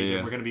regular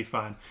season. We're going to be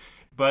fine.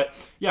 But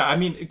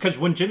because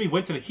when Jimmy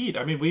went to the Heat,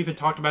 we even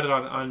talked about it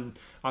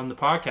on the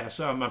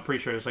podcast. I'm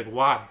pretty sure it's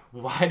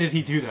why did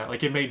he do that?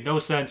 It made no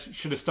sense.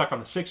 Should have stuck on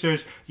the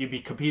Sixers. You'd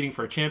be competing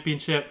for a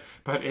championship.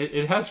 But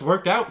it has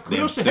worked out.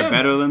 Kudos to him. They're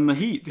better than the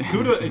Heat.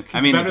 Better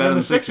than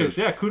the Sixers.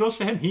 Yeah, kudos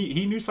to him.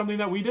 He knew something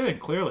that we didn't,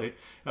 clearly.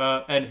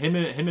 And him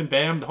and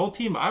Bam, the whole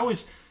team. I've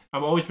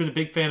always been a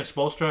big fan of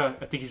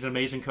Spoelstra. I think he's an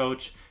amazing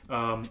coach.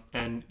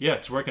 And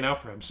it's working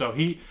out for him. So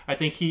I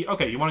think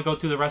okay, you want to go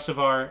through the rest of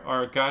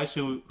our guys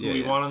who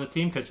we want on the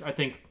team? Because I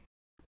think,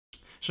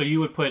 so you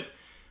would put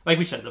like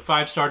we said, the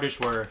 5 starters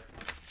were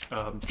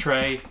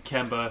Trey,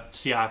 Kemba,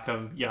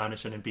 Siakam,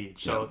 Giannis, and Embiid.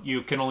 So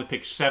you can only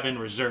pick 7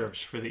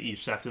 reserves for the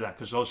East after that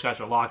because those guys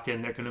are locked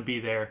in. They're going to be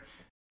there,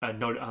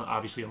 no,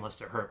 obviously unless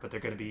they're hurt, but they're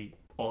going to be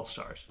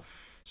all-stars.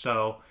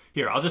 So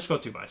here, I'll just go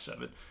through my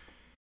 7.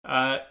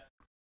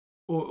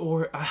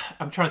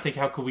 I'm trying to think,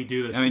 how could we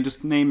do this? I mean,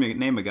 just name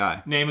a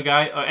guy. Name a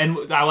guy,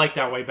 and I like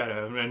that way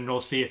better. And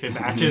we'll see if it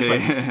matches.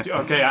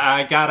 Okay,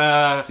 I got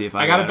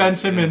a Ben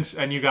Simmons,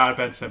 and you got a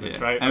Ben Simmons,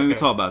 right? I mean, we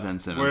talk about Ben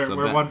Simmons.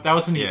 That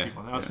was an easy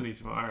one. That was an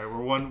easy one. All right,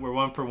 we're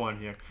 1 for 1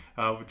 here.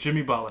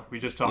 Jimmy Butler, we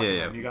just talked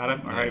about him. You got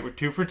him. All right, we're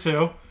 2 for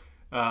 2.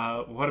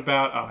 What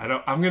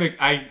about?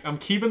 I'm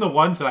keeping the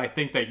ones that I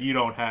think that you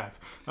don't have.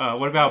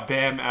 What about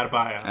Bam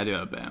Adebayo? I do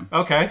have Bam.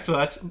 Okay, so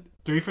that's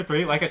 3 for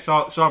 3. Like I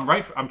saw, so I'm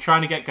right. I'm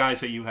trying to get guys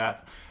that you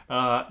have.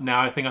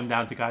 Now I think I'm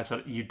down to guys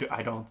that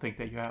I don't think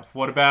that you have.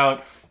 What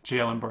about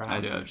Jaylen Brown?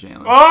 I do have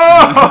Jaylen.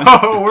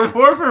 Oh, we're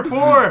 4 for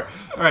 4.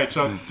 All right,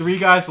 so 3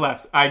 guys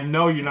left. I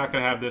know you're not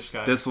going to have this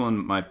guy. This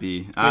one might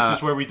be. This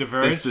is where we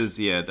diverge. This is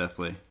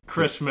definitely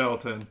Chris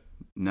Middleton.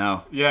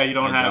 No. Yeah, you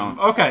don't have him.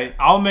 Okay,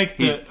 I'll make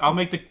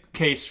the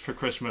case for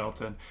Chris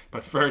Middleton,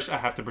 but first I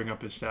have to bring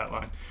up his stat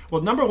line.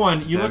 Well, number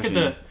one, you look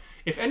at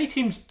if any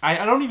teams,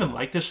 I don't even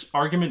like this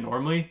argument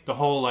normally. The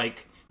whole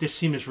this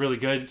team is really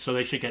good, so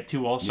they should get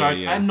 2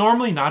 All-Stars. I'm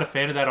normally not a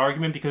fan of that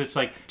argument because it's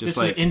this is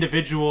an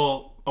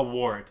individual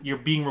award. You're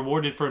being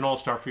rewarded for an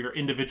All-Star for your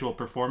individual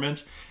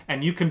performance,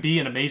 and you can be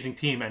an amazing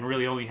team and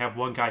really only have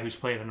one guy who's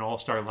playing at an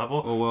All-Star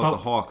level. Well, the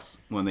Hawks,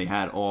 when they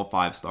had all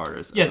 5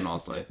 starters as an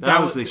All-Star, that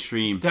was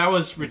extreme. That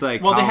was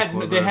ridiculous.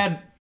 Well, they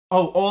had.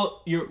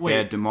 Wait.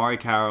 Yeah, DeMarre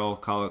Carroll,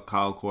 Kyle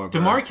Korver.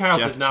 DeMarre Carroll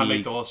Jeff did not Teague.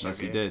 make the All-Star game. Yes,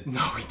 he did.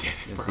 No, he didn't,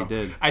 Yes, bro. he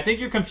did. I think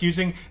you're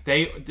confusing.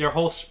 Their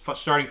whole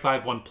starting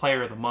 5 won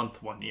Player of the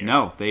Month one year.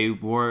 No, they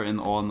were in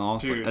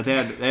All-Star. They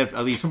had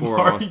at least 4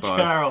 DeMarre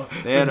All-Stars. Carroll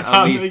They had did at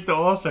not least make the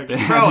All-Star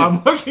game. Bro,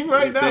 I'm looking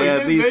right now. He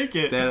didn't make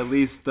it. They had at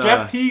least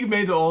Jeff Teague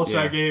made the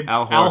All-Star game.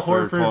 Al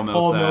Horford,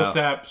 Paul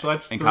Millsap. So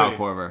that's 3. And Kyle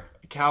Korver.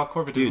 Kyle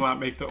Korver did not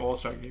make the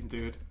All-Star game,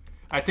 dude.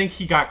 I think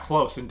he got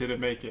close and didn't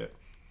make it.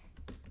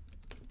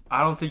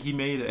 I don't think he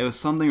made it. It was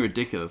something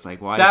ridiculous.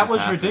 Like, why? That is this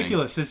was happening?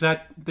 ridiculous. Is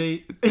that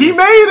they? He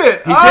made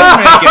it. He did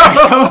make it.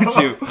 I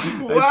told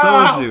you. Wow.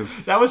 I told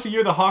you. That was the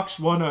year the Hawks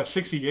won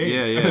 60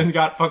 games and then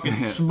got fucking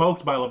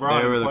smoked by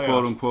LeBron. They were in the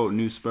quote unquote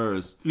new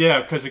Spurs. Yeah,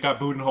 because it got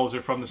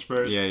Budenholzer from the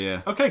Spurs.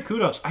 Yeah. Okay,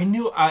 kudos. I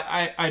knew.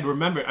 I'd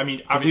remember. I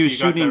mean, obviously he was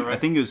shooting. That right. I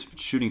think he was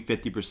shooting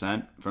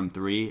 50% from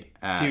 3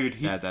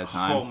 at that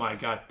time. Oh my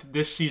god!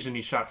 This season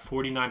he shot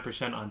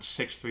 49% on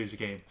 6 threes a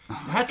game.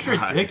 That's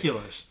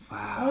ridiculous.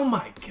 Wow. Oh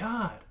my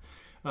god.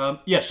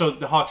 So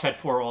the Hawks had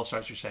 4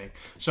 All-Stars, you're saying.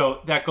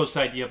 So that goes to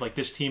the idea of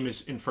this team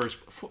is in first.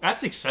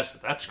 That's excessive.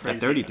 That's crazy.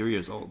 At 33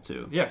 years old,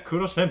 too. Yeah,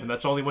 kudos to him. And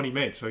that's the only one he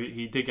made. So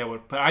he did get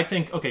one. But I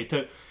think,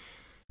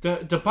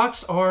 the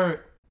Bucks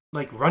are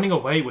running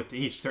away with the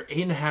East. They're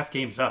 8.5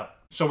 games up.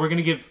 So we're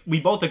going to we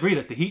both agree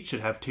that the Heat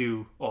should have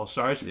 2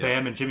 All-Stars,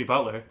 Bam and Jimmy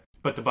Butler.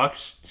 But the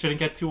Bucks shouldn't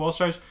get 2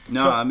 All-Stars.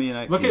 No, so I mean,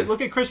 look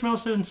at Chris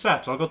Middleton's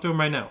stats. I'll go through them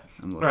right now.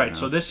 All right,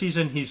 so this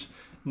season he's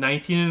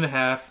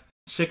 19.5.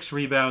 6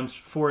 rebounds,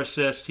 4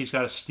 assists. He's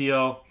got a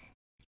steal,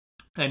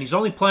 and he's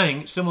only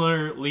playing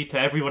similarly to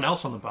everyone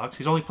else on the Bucks.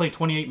 He's only playing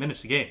 28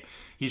 minutes a game.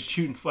 He's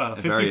shooting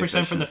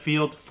 50% from the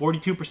field,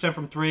 42%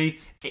 from 3.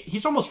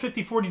 He's almost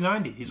 50, 40,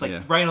 90. He's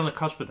right on the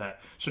cusp of that.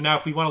 So now,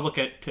 if we want to look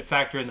at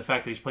factor in the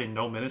fact that he's playing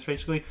no minutes,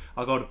 basically,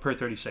 I'll go to per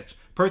 36.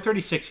 Per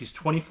 36, he's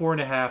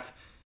 24.5,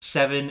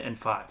 7 and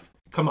 5.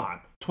 Come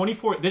on,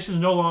 24. This is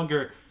no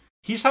longer.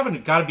 He's got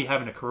to be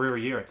having a career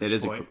year at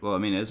this point.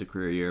 It is a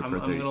career year per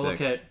 36. I'm going to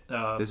look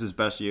at... this is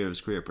best year of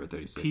his career per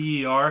 36.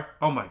 PER.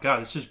 Oh, my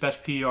God. This is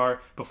best PER.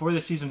 Before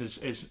this season,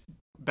 his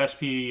best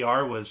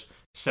PER was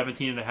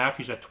 17.5.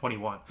 He's at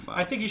 21. Wow.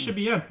 I think he should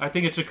be in. I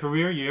think it's a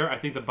career year. I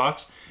think the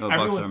Bucks... The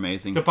Bucks are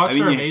amazing. The Bucks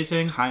are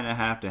amazing. You kind of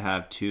have to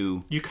have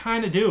 2. You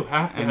kind of do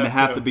have to and have 2. they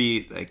have to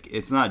be...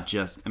 it's not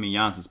just...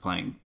 Giannis is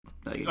playing...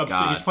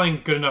 He's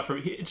playing good enough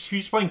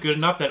he's playing good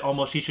enough that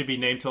almost he should be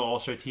named to the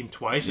All-Star team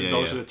twice, and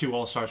those are the 2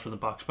 All-Stars for the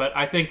Bucks. But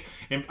I think,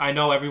 and I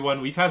know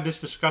everyone, we've had this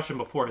discussion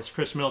before. Is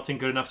Chris Middleton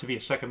good enough to be a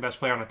second best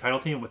player on a title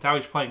team? With how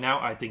he's playing now,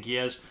 I think he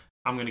is.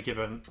 I'm going to give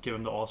him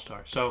the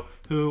All-Star. So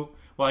who?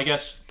 Well, I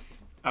guess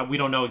we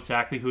don't know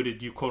exactly who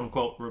did you quote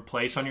unquote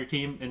replace on your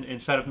team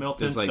instead of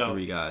Middleton. There's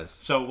 3 guys.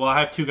 So I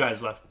have 2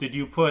 guys left. Did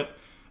you put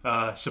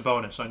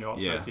Sabonis on your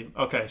All-Star team?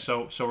 Okay,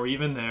 so we're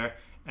even there.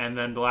 And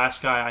then the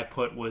last guy I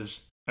put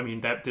was.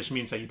 This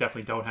means that you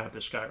definitely don't have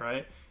this guy,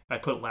 right? I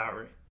put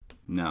Lowry.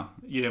 No.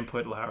 You didn't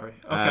put Lowry.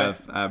 Okay.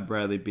 I have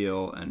Bradley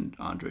Beal and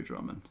Andre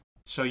Drummond.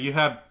 So you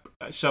have...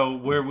 I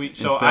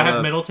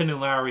have Middleton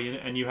and Lowry,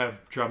 and you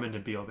have Drummond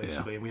and Beal,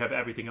 basically. And we have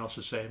everything else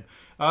the same.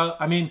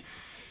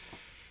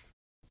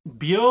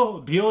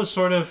 Beal is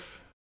sort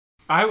of...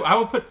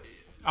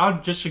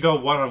 I'll just to go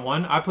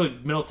one-on-one, I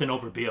put Middleton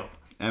over Beal.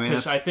 I mean,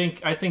 because I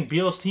think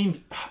Beal's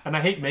team, and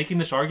I hate making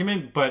this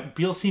argument, but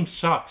Beal's team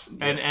sucks,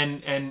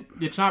 and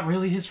it's not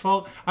really his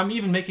fault. I'm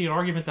even making an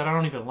argument that I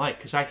don't even like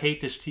because I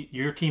hate this team.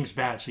 Your team's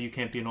bad, so you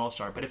can't be an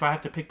all-star. But if I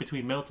have to pick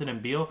between Middleton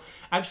and Beal,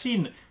 I've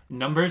seen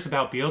numbers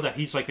about Beal that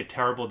he's like a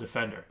terrible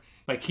defender.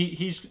 Like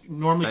he's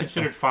normally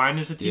considered fine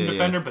as a team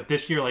defender, but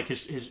this year like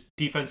his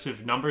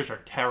defensive numbers are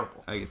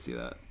terrible. I can see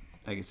that.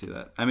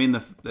 I mean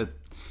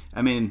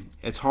I mean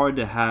it's hard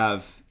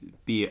to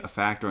be a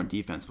factor on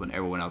defense when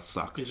everyone else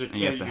sucks, and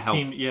you have to help.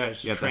 You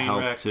have to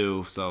help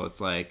too. So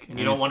it's like, and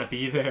you don't want to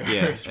be there.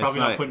 Yeah, he's probably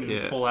not putting in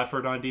full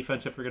effort on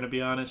defense. If we're going to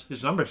be honest,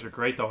 his numbers are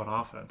great though on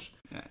offense.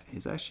 Yeah,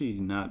 he's actually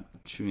not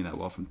shooting that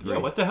well from three. Yeah,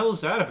 what the hell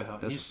is that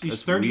about?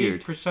 He's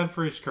 38%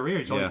 for his career.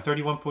 He's only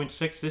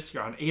 31.6 this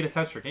year on 8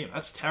 attempts per game.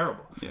 That's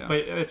terrible. Yeah.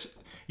 But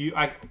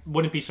I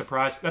wouldn't be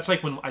surprised. That's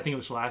like when I think it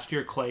was last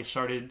year Clay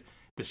started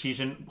the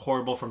season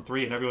horrible from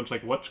three, and everyone's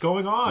like, "What's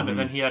going on?" And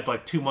then he had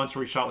like 2 months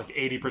where he shot like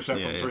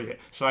 80% from three.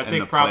 So I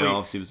think probably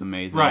playoffs he was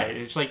amazing. Right,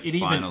 it's like it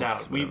evens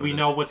out. We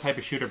know what type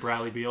of shooter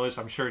Bradley Beal is.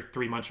 I'm sure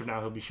 3 months from now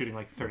he'll be shooting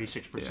like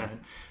 36%.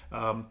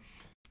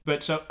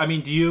 But so I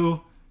mean, do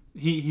you?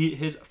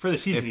 His for the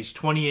season he's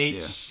 28,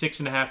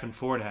 6.5, and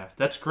 4.5.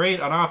 That's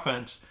great on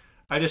offense.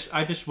 I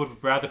just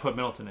would rather put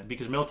Middleton in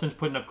because Middleton's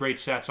putting up great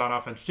stats on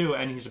offense too,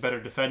 and he's a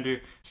better defender.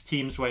 His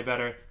team's way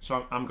better,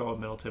 so I'm going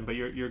Middleton. But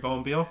you're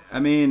going Beal? I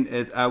mean,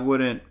 I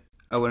wouldn't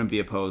be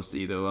opposed to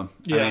either of them.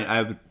 Yeah. I mean,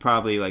 I would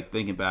probably like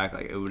thinking back,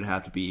 like it would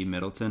have to be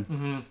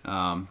Middleton,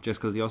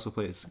 just because he also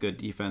plays good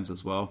defense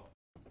as well,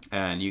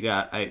 and you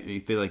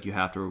feel like you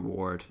have to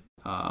reward,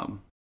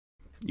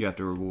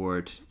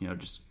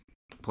 just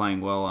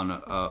playing well on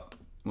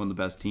one of the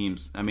best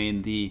teams. I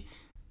mean,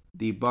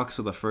 the Bucks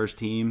are the first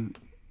team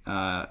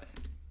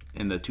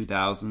in the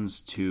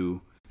 2000s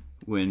to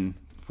win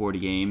 40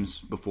 games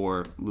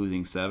before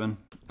losing 7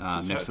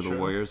 next to the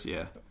Warriors.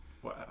 Yeah.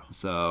 Wow.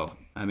 So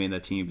I mean, the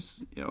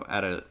team's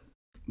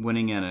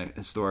winning at a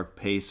historic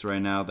pace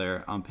right now.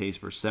 They're on pace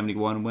for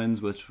 71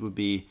 wins, which would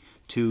be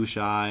 2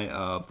 shy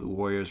of the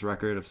Warriors'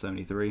 record of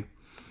 73.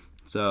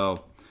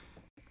 So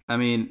I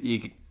mean,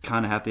 you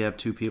kind of have to have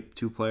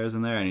two players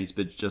in there, and he's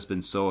just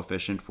been so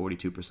efficient: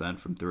 42%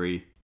 from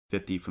 3,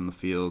 50 from the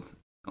field,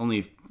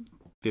 only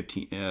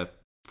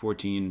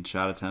 14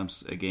 shot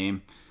attempts a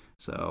game.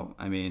 So,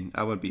 I mean,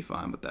 I would be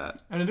fine with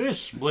that. And it is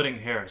splitting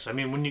hairs. I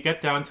mean, when you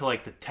get down to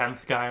like the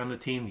 10th guy on the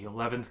team, the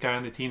 11th guy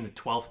on the team, the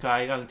 12th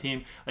guy on the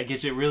team, like,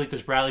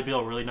 does Bradley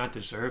Beal really not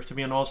deserve to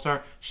be an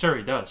all-star? Sure,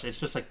 he does. It's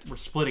just like we're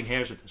splitting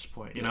hairs at this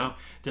point, you know?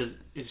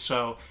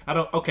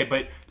 Okay,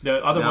 but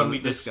the other one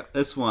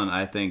this one,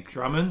 I think.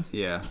 Drummond?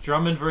 Yeah.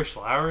 Drummond versus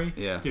Lowry?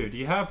 Yeah. Dude,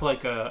 you have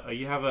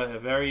a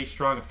very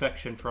strong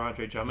affection for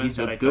Andre Drummond He's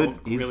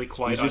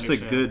just a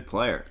good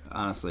player,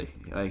 honestly.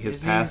 Like,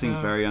 his passing's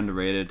very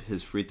underrated.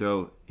 His free throw,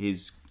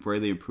 he's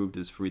greatly improved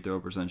his free throw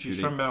percent shooting.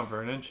 He's from Mount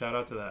Vernon. Shout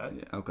out to that.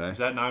 Yeah, okay. Is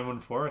that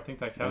 914? I think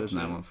that counts. That is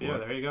 914. Yeah,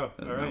 there you go.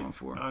 That all right.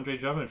 914. Andre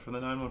Drummond from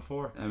the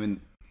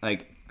 914.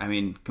 I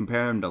mean,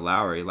 compare him to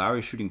Lowry.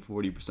 Lowry's shooting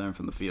 40%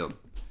 from the field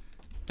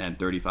and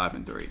 35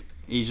 and 3.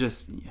 It's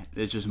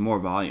just more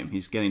volume.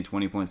 He's getting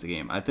 20 points a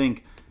game. I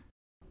think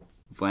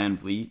Van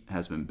Vliet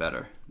has been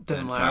better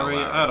than Lowry.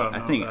 I don't know.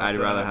 I think I'd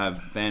rather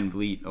have Van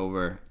Vliet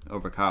over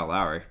Kyle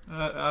Lowry.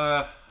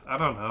 I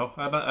don't know.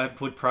 I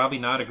would probably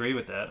not agree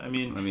with that. I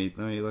mean, let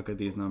me look at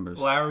these numbers.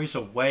 Lowry's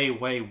a way,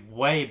 way,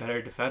 way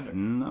better defender.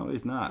 No,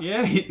 he's not.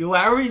 Yeah,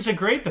 Lowry's a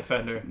great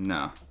defender.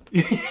 No.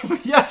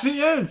 Yes,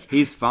 he is.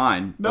 He's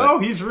fine. No,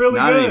 he's really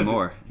not good. Not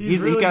anymore. He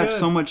got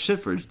so much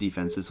shit for his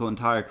defense his whole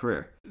entire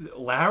career.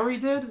 Lowry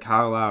did?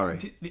 Kyle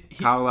Lowry.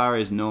 Kyle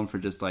Lowry is known for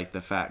just like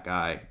the fat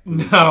guy.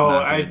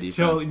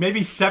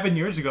 Maybe 7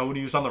 years ago when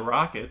he was on the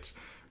Rockets.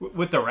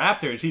 With the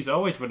Raptors, he's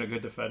always been a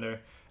good defender.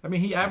 I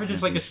mean, he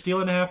averages like a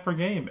steal and a half per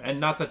game. And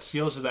not that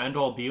steals are the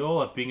end-all,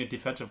 be-all of being a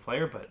defensive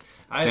player, but...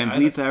 Van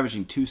Vliet's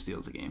averaging 2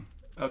 steals a game.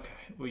 Okay.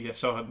 Well, yeah,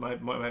 so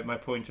my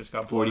point just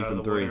got 40 blown out from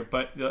of the 3. water.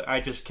 But I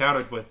just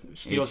countered with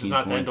steals is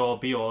not the end-all,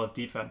 be-all of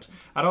defense.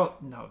 I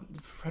don't know.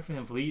 Fred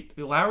Van Vliet...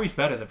 Lowry's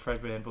better than Fred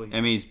Van Vliet. I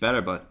mean, he's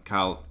better, but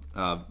Kyle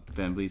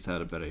Van Vliet's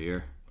had a better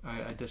year.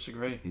 I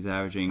disagree. He's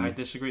averaging... I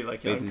disagree.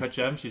 Like, Uncut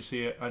Gems, you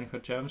see it,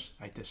 Uncut Gems?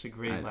 I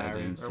disagree,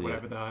 Larry, or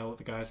whatever the hell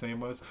the guy's name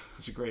was.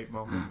 It's a great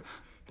moment.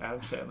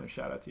 Adam Sandler,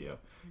 shout out to you.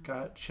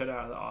 Got shut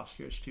out of the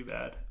Oscars, too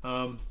bad.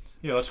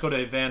 Let's go to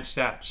advanced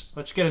stats.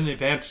 Let's get an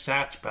advanced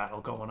stats battle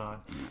going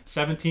on.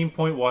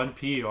 17.1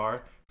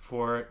 PER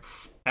for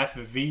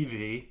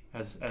FVV,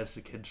 as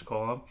the kids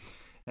call him.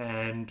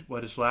 And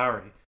what is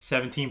Lowry?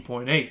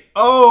 17.8.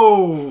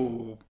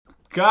 Oh!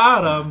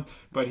 Got him!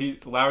 But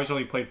Lowry's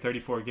only played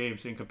 34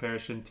 games in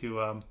comparison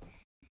to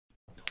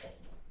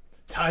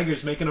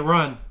Tigers making a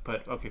run.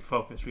 But, okay,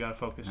 focus. We gotta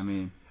focus. I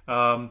mean...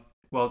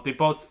 well, they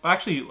both...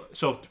 Actually,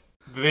 so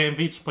Van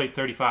Vliet's played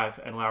 35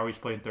 and Lowry's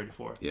played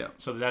 34. Yeah.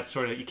 So that's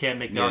sort of... You can't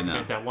make the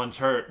argument that one's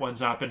hurt, one's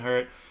not been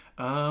hurt.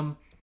 I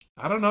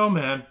don't know,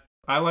 man.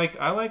 I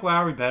like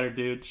Lowry better,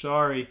 dude.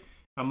 Sorry.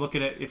 I'm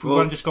looking at... If we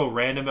want to just go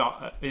random...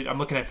 I'm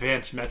looking at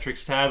advanced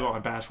metrics tab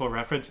on Basketball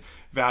Reference.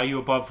 Value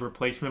above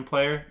replacement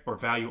player or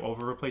value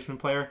over replacement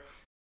player.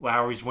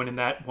 Lowry's winning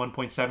that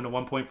 1.7 to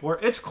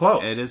 1.4. It's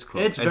close. It is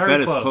close. It's I very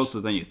bet close. it's closer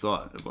than you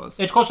thought it was.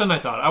 It's closer than I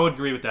thought. I would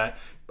agree with that.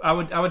 I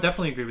would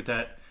definitely agree with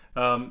that.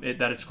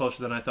 That it's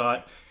closer than I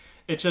thought.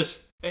 It's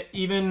just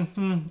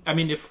even. I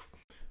mean, if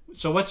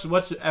so, what's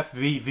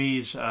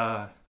FVV's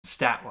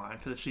stat line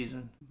for the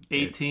season?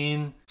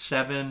 18,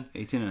 7,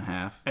 18 and a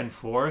half. and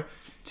 4.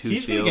 Two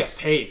He's going to get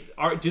paid.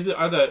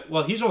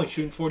 Well, he's only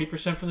shooting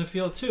 40% from the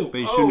field too.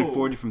 But he's shooting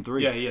 40 from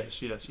 3. Yeah, he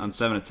is. On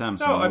 7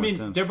 attempts. No, I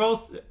mean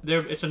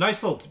it's a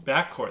nice little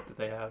backcourt that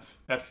they have.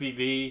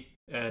 FVV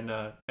and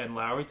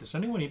Lowry. Does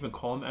anyone even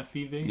call him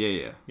FVV?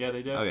 Yeah. Yeah,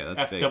 they do. Oh, yeah,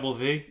 that's F big. double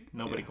V.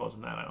 Nobody calls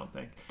him that. I don't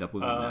think. No,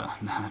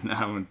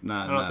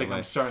 I don't think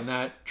I'm starting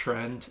that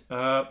trend.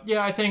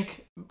 Yeah, I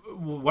think.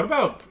 What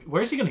about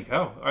where's he going to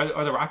go?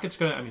 Are the Rockets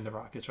going to? I mean, the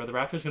Rockets. Are the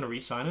Raptors going to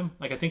re-sign him?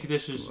 Like, I think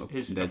this is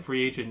a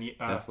free agent.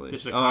 Definitely.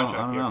 This is a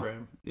contract year know. for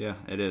him. Yeah,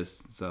 it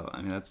is. So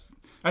I mean, that's.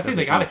 I think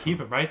they got to keep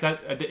him, right?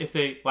 That if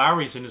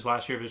Lowry's in his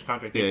last year of his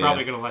contract, they're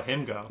probably going to let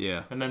him go.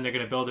 Yeah, and then they're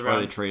going to build around.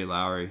 Or they trade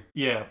Lowry.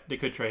 Yeah, they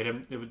could trade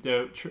him. They would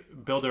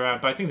build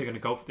around, but I think they're going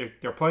to go.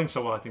 They're playing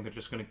so well. I think they're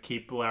just going to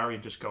keep Lowry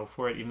and just go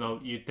for it. Even though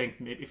you think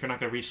if you're not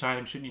going to re-sign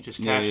him, shouldn't you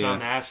just cash in on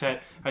the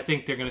asset? I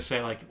think they're going to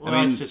say like, well,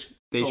 let's just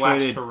they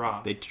traded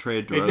DeRozan. They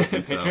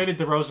traded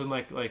DeRozan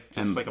like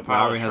a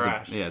pile Lowry of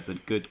trash. it's a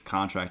good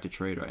contract to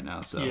trade right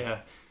now. So yeah.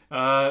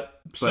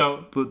 But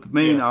the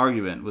main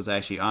argument was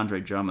actually Andre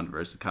Drummond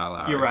versus Kyle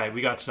Lowry. You're right.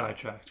 We got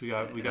sidetracked. We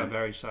got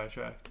very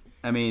sidetracked.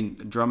 I mean,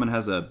 Drummond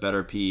has a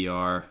better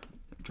PER.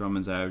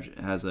 Drummond's average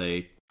has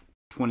a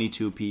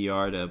 22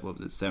 PER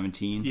to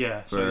 17.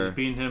 Yeah, so he's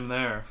beating him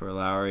there for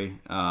Lowry.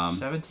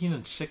 17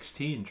 and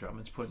 16.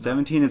 Drummond's putting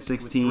 17 and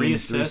 16, 3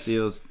 assists.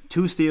 steals,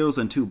 2 steals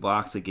and 2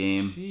 blocks a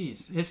game.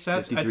 Jeez, his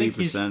stats. 53% I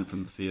think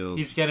from the field.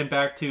 He's getting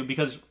back to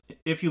because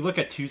if you look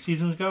at 2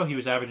 seasons ago, he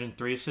was averaging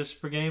 3 assists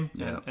per game,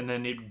 and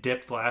then it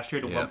dipped last year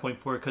to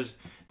 1.4. Because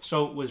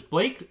so was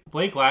Blake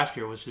last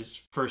year was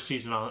his first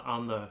season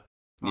on the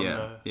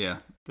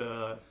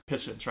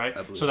Pistons, right?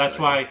 So that's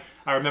why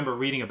I remember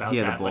reading about that. He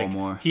had the ball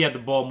more. He had the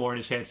ball more in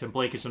his hands, and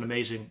Blake is an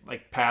amazing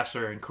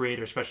passer and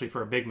creator, especially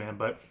for a big man.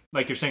 But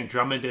like you're saying,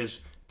 Drummond is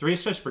 3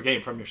 assists per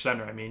game from your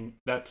center. I mean,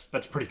 that's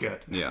pretty good.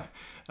 Yeah.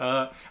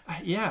 I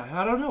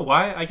don't know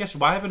why. I guess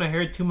why haven't I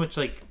heard too much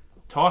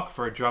talk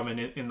for Drummond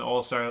in the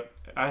All-Star?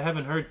 I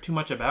haven't heard too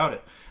much about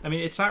it. I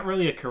mean, it's not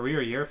really a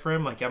career year for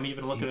him. Like I'm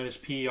even looking at his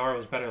PER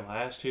was better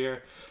last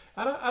year.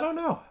 I don't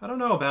know. I don't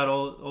know about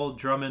old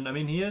Drummond. I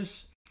mean, he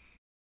is.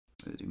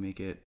 Did he make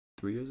it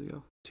 3 years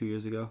ago? 2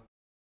 years ago?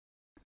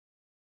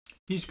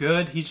 He's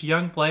good. He's a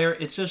young player.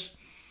 It's just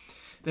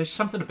there's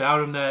something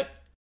about him that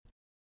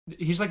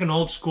he's like an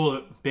old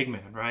school big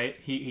man, right?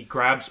 He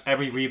grabs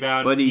every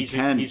rebound. But he's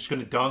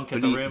going to dunk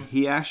at the rim.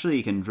 He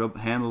actually can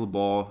handle the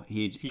ball.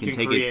 He can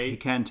take create. He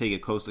can take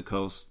it coast to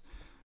coast.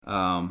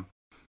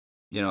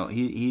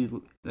 He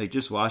like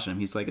just watching him,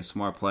 he's like a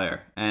smart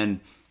player. And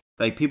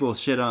like people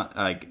shit on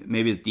like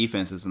maybe his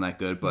defense isn't that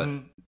good, but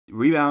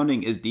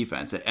rebounding is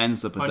defense. It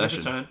ends the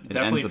possession. 100%. It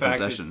Definitely ends the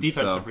possession.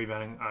 Defensive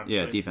rebounding, obviously.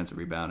 Yeah, defensive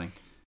rebounding.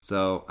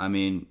 So I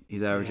mean,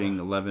 he's averaging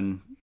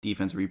 11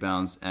 defensive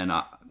rebounds, and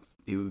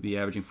he would be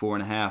averaging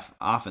 4.5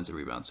 offensive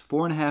rebounds.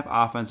 4.5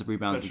 offensive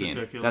rebounds a game.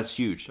 Ridiculous. That's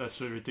huge. That's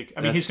ridiculous.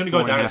 I mean, he's going to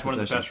go down as one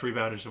of the best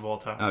rebounders of all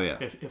time. Oh yeah,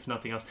 if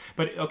nothing else.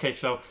 But okay,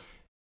 so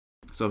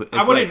it's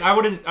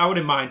I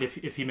wouldn't mind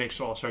if he makes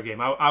the All-Star game.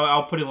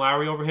 I'll put in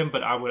Lowry over him,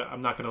 but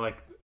I'm not going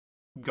to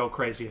go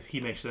crazy if he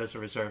makes it as a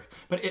reserve.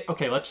 But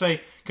let's say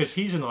because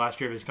he's in the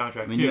last year of his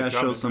contract. I mean, too, you gotta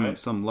show Drummond,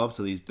 some love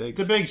to these bigs.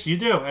 The bigs, you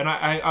do, and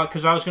I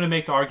because I was going to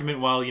make the argument.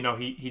 Well,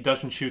 he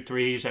doesn't shoot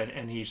threes,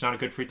 and he's not a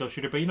good free throw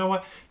shooter. But you know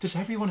what? Does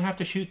everyone have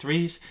to shoot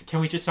threes? Can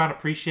we just not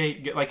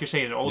appreciate, like you're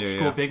saying, an old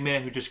school big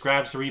man who just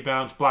grabs the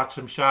rebounds, blocks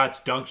some shots,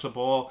 dunks the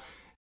ball?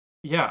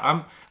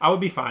 Yeah, I would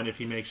be fine if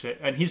he makes it,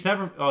 and he's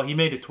never. Oh, he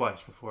made it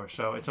twice before,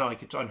 so it's not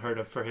like it's unheard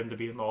of for him to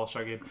be in the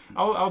All-Star game.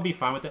 I'll be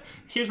fine with that.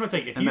 Here's my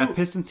thing: that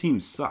Piston team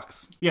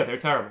sucks. Yeah, they're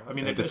terrible. I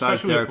mean,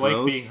 besides especially with Blake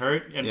Rose, being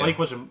hurt, and Blake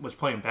was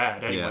playing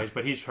bad anyways,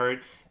 but he's hurt.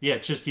 Yeah,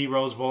 it's just D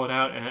Rose balling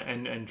out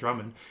and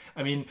Drummond.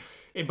 I mean,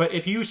 but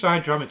if you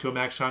sign Drummond to a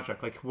max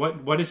contract, like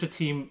what does a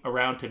team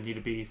around him need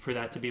to be for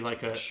that to be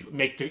like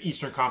make the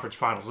Eastern Conference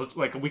Finals?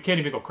 Like we can't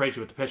even go crazy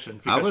with the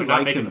Pistons because they're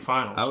not making the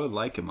finals. I would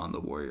like him on the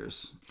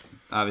Warriors.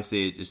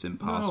 Obviously, it's just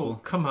impossible. No,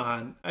 come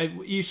on.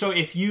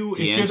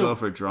 D'Angelo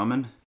for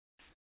Drummond?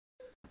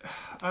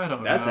 I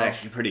don't know. That's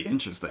actually pretty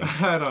interesting.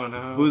 I don't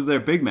know. Who's their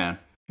big man?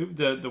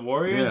 The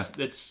Warriors?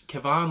 Yeah. It's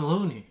Kevon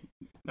Looney.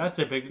 That's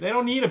a big. They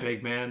don't need a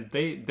big man.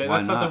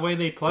 That's not the way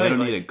they play. They don't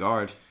need a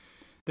guard.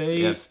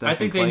 I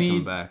think they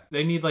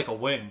need like a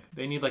wing.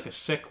 They need like a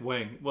sick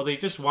wing. Well, they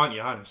just want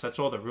Giannis. That's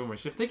all the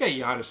rumors. If they get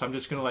Giannis, I'm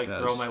just gonna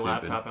throw my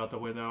laptop out the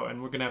window,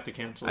 and we're gonna have to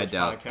cancel this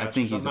podcast. I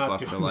think he's a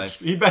Buck for life.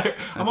 He better.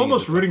 I'm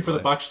almost rooting for the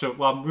Bucks to.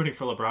 Well, I'm rooting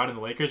for LeBron and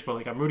the Lakers,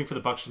 but I'm rooting for the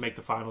Bucks to make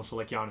the finals, so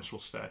Giannis will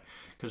stay.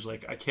 Because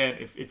I can't.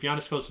 If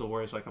Giannis goes to the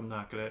Warriors, I'm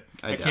not gonna.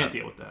 I can't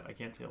deal with that. I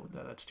can't deal with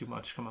that. That's too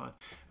much. Come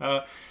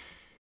on.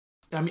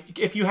 I mean,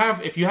 if you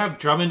have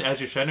Drummond as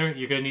your center,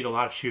 you're going to need a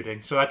lot of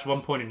shooting. So that's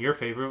one point in your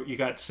favor. You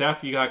got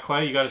Steph, you got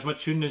Clay, you got as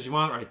much shooting as you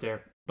want right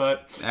there.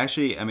 But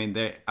actually, I mean,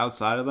 they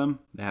outside of them,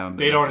 they haven't.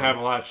 They don't have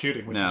a lot of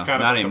shooting, which is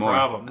kind of like a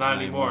problem. Not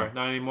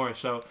anymore.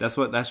 So that's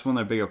one of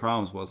their bigger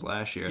problems was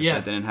last year.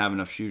 Yeah, they didn't have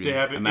enough shooting. They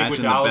have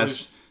Imagine the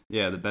best.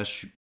 Yeah, the best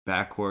shooting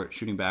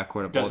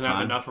backcourt of all time. Doesn't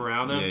have enough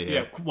around them.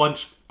 Yeah.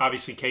 Once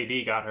obviously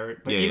KD got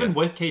hurt, but even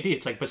with KD,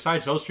 it's like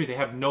besides those three, they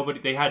had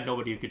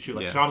nobody who could shoot.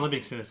 Like Sean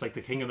Livingston, it's like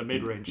the king of the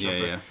mid range.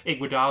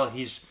 Iguodala,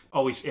 he's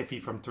always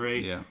iffy from three.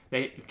 Yeah.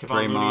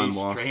 Draymond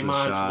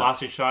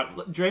lost his shot.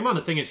 Draymond,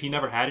 the thing is, he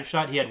never had his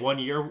shot. He had 1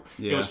 year.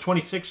 Yeah. It was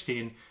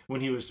 2016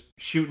 when he was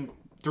shooting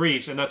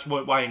threes, and that's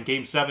why in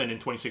Game 7 in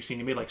 2016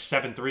 he made like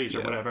 7 threes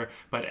or whatever.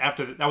 But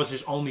after that was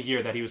his only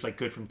year that he was like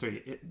good from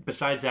three.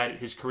 Besides that,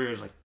 his career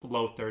is like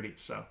low 30s.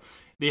 So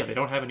yeah, they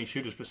don't have any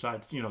shooters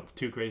besides the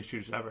two greatest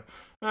shooters ever.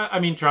 I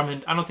mean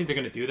Drummond, I don't think they're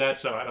going to do that.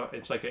 So I don't.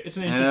 It's an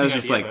interesting idea. And that was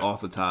just like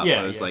off the top.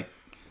 Yeah, it was like.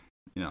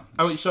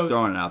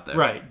 Throwing it out there.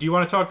 Right. Do you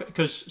want to talk?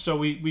 Because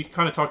we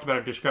kind of talked about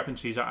our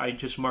discrepancies. I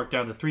just marked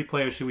down the 3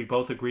 players who we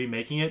both agree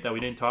making it that we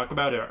didn't talk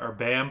about are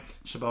Bam,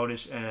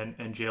 Sabonis, and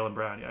Jaylen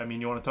Brown. I mean,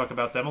 you want to talk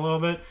about them a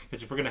little bit?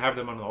 Because if we're going to have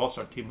them on the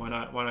All-Star team, why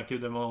not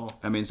give them a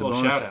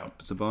little shout out?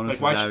 Sabonis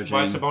is averaging...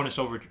 Why Sabonis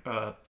over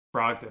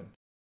Brogdon?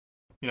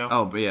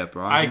 Oh, but yeah,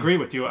 Brogdon. I agree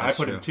with you. I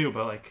put him too,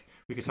 but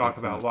we could talk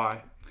about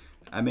why.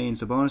 I mean,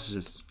 Sabonis is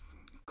just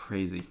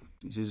crazy.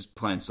 He's just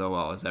playing so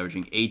well. He's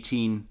averaging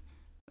 18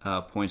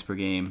 points per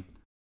game,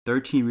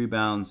 13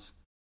 rebounds,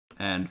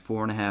 and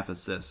 4.5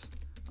 assists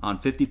on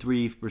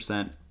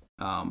 53%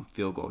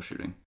 field goal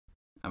shooting.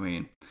 I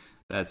mean,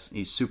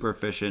 he's super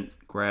efficient,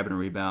 grabbing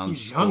rebounds.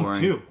 He's young scoring.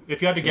 Too.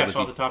 If you had to guess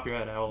off the top of your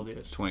head how old he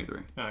is.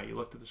 23. You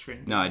looked at the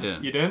screen. No, I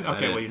didn't. You didn't?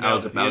 Okay, well you know I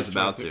was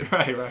about to.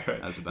 Right.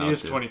 He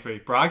is 23.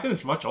 Brogdon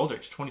is much older.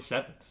 He's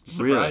 27. It's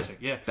surprising.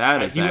 Really? Yeah.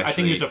 That is I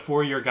think he's a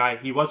 4-year guy.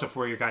 He was a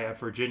 4-year guy at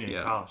Virginia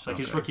in college.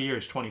 His rookie year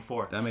is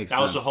 24. That makes sense.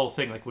 That was the whole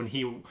thing. Like when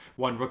he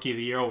won Rookie of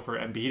the Year over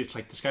Embiid, it's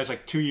like this guy's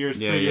like 2 years,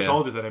 3 years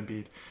older than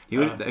Embiid. He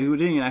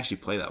didn't even actually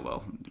play that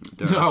well.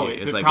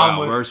 It's like, wow,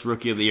 worst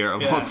Rookie of the Year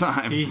of all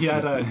time. He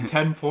had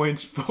 10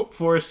 points,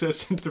 4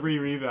 assists, and 3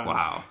 rebounds.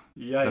 Wow.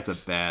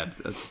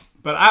 Yikes.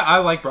 But I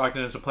like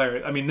Brogdon as a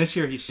player. I mean, this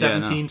year he's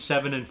 17,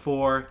 7 and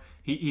 4.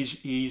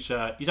 He's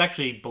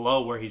actually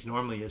below where he's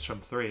normally is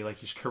from 3. Like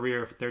his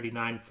career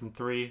 39 from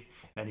 3,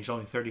 and he's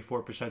only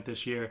 34%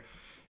 this year.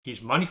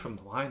 He's money from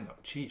the line though.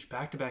 Jeez,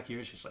 back-to-back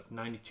years he's like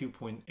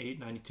 92.8,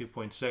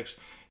 92.6.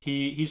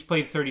 He's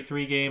played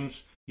 33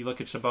 games. You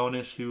look at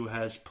Sabonis, who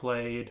has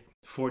played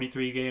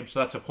 43 games, so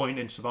that's a point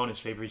in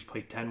Sabonis' favor. He's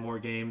played 10 more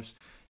games.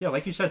 Yeah,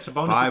 like you said,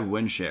 Sabonis. 5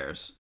 win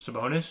shares.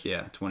 Sabonis?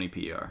 Yeah, 20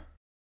 PR.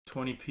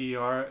 20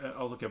 PR.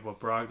 I'll look at what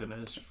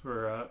Brogdon is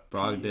for.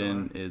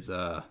 Brogdon PR. is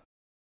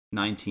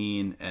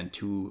 19 and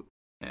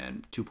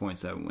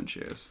 2.7 win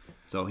shares.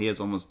 So he has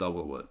almost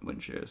double what win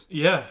shares.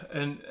 Yeah,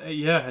 and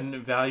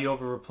value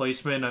over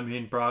replacement. I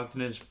mean,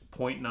 Brogdon is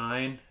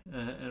 0.9,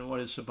 and what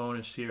is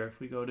Sabonis here? If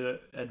we go to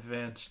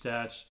advanced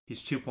stats,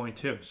 he's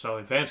 2.2. So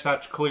advanced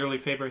stats clearly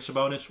favor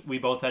Sabonis. We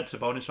both had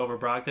Sabonis over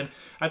Brogdon.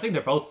 I think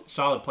they're both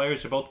solid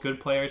players. They're both good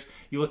players.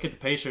 You look at the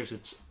Pacers,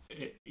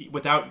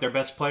 without their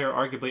best player,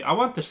 arguably, I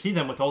want to see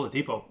them with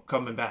Oladipo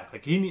coming back.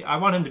 Like I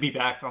want him to be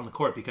back on the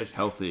court because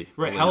healthy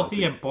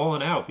and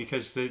balling out.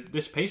 Because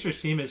this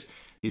Pacers team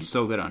he's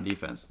so good on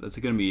defense. That's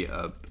going to be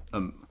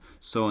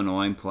so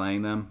annoying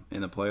playing them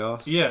in the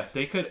playoffs. Yeah,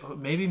 they could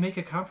maybe make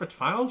a conference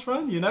finals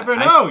run. You never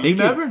know. You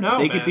never know.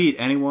 They could beat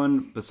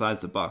anyone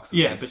besides the Bucks.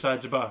 Yeah,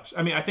 besides the Bucks.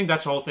 I mean, I think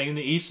that's the whole thing in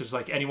the East is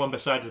like anyone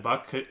besides the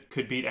Bucks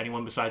could beat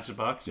anyone besides the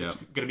Bucks. Yeah. It's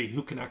going to be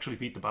who can actually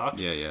beat the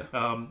Bucks. Yeah.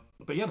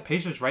 But yeah, the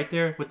Pacers right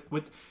there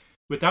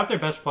without their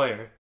best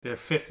player, they're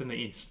 5th in the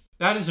East.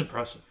 That is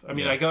impressive. I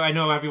mean, I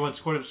know everyone's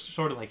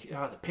sort of like,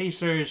 the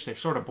Pacers, they're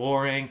sort of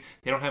boring.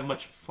 They don't have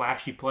much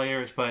flashy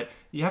players, but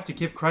you have to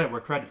give credit where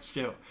credit's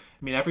due.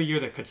 I mean, every year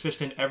they're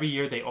consistent. Every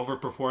year they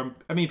overperform.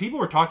 I mean, people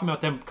were talking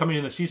about them coming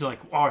in the season like,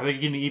 oh, are they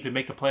going to even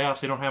make the playoffs?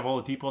 They don't have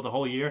Oladipo the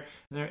whole year,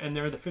 and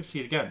they're the 5th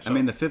seed again. So. I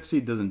mean, the 5th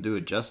seed doesn't do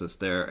it justice.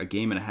 They're a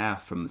game and a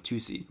half from the 2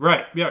 seed.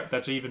 Right. Yeah,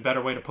 that's an even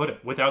better way to put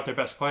it. Without their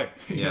best player,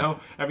 you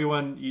know,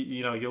 everyone,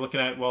 you're looking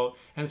at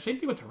and the same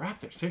thing with the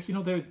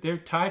Raptors. They're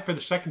tied for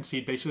the 2nd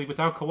seed basically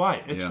without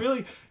Kawhi. It's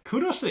really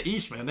kudos to the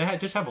East, man. They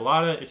just have a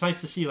lot of. It's nice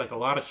to see like a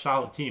lot of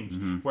solid teams.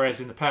 Mm-hmm. Whereas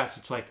in the past,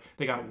 it's like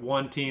they got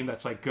one team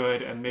that's like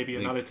good and maybe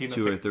another team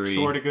that's like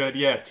sort of good.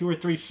 Yeah, 2 or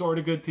 3 sort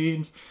of good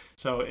teams.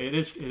 So it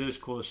is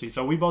cool to see.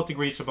 So we both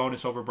agree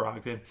Sabonis over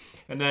Brogdon.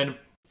 And then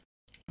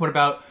what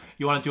about,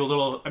 you want to do a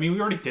little, I mean,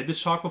 we already did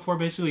this talk before,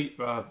 basically,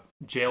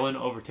 Jaylen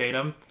over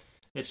Tatum.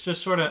 It's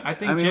just sort of, I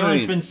think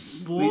Jaylen's been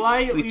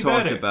slightly we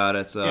talked better. About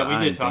it. So yeah,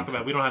 we did talk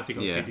about it. We don't have to go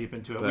too deep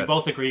into it. We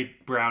both agree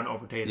Brown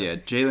over Tatum. Yeah,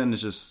 Jaylen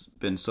has just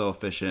been so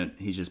efficient.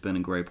 He's just been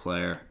a great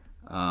player.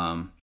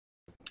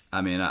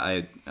 I mean,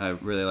 I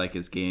really like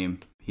his game.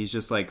 He's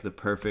just like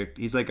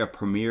he's like a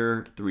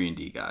premier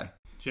 3-and-D guy.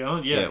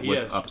 Jaylen, he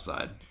with is.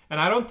 Upside. And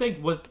I don't think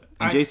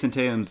Jason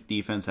Tatum's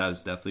defense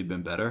has definitely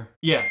been better.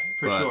 Yeah,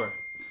 for sure.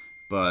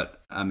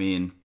 But I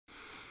mean,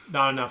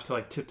 not enough to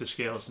like tip the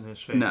scales in his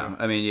favor. No,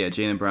 I mean, yeah,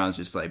 Jaylen Brown's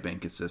just like been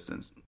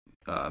consistent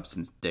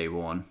since day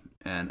one,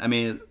 and I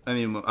mean,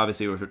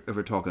 obviously, if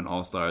we're talking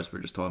all stars, we're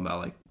just talking about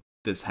like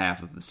this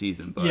half of the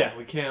season. But yeah,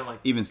 we can't like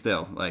even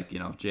still, like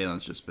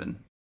Jalen's just been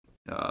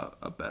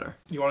a better.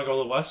 You want to go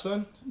to the West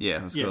then? Yeah,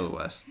 let's go to the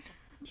West.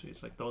 So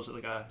it's like those are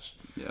the guys.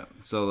 Yeah.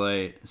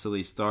 So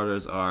these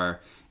starters are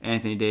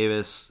Anthony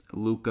Davis,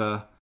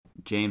 Luka,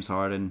 James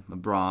Harden,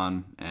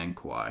 LeBron, and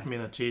Kawhi. I mean,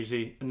 that's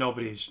easy.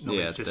 Nobody's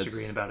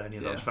disagreeing about any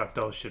of those. In fact,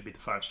 those should be the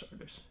 5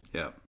 starters.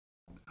 Yeah.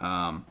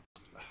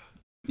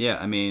 Yeah,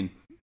 I mean,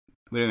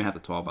 we don't even have to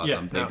talk about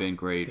them. They've been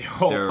great. They're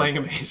all playing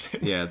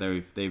amazing. Yeah,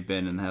 they've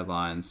been in the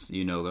headlines.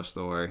 You know their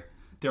story.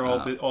 They're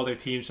all their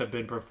teams have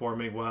been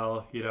performing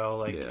well.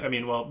 I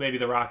mean, well, maybe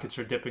the Rockets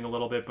are dipping a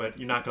little bit, but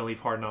you're not going to leave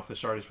Harden off the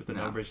starters with the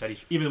numbers that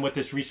he's. Even with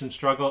this recent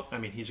struggle, I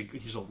mean,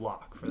 he's a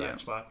lock for that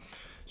spot.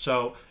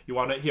 So you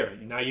want to hear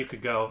now? You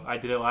could go. I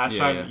did it last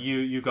time. Yeah.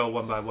 You go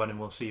one by one, and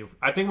we'll see.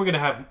 I think we're gonna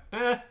have.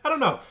 I don't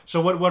know.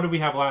 So what did we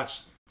have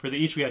last for the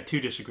East? We had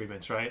 2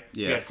 disagreements, right?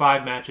 Yeah. We had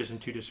 5 matches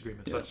and 2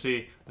 disagreements. Yeah. Let's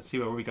see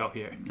where we go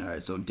here. All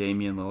right. So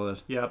Damian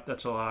Lillard. Yep,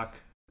 that's a lock.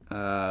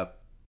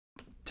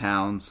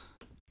 Towns.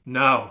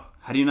 No.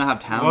 How do you not have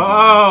Towns?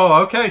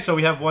 Whoa. Okay. So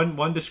we have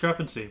one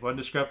discrepancy. One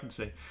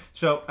discrepancy.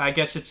 So I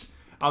guess it's.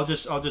 I'll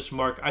just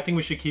mark. I think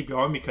we should keep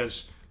going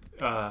because.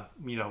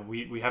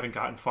 We haven't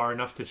gotten far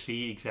enough to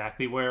see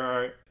exactly where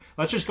our.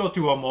 Let's just go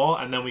through them all,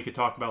 and then we could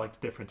talk about like the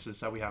differences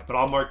that we have. But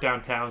I'll mark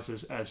down Towns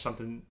as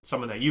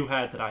someone that you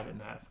had that I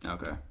didn't have.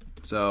 Okay,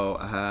 so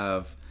I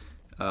have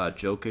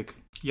Jokic.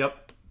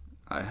 Yep.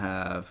 I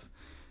have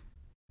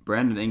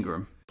Brandon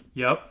Ingram.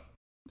 Yep.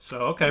 So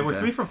okay, we're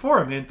 3 for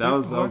 4. I mean, that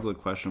was a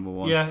questionable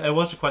one. Yeah, it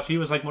was a question. He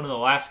was like one of the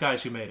last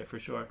guys who made it for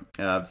sure.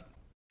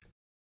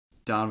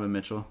 Donovan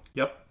Mitchell.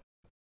 Yep.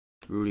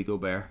 Rudy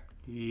Gobert.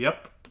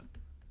 Yep.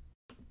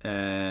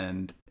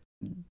 And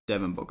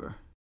Devin Booker.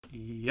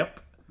 Yep.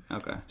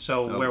 Okay.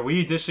 So where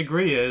we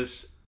disagree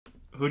is,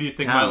 who do you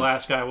think Towns. my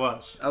last guy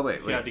was? Oh, wait.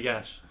 If you had to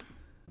guess.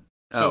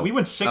 So we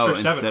went 6 or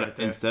 7 right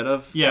there. Instead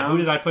of Yeah, Towns? who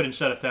did I put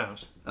instead of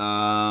Towns?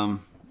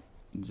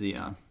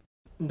 Zion.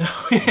 No.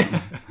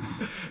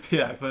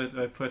 Yeah,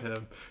 I put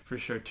him for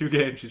sure. 2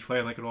 games, he's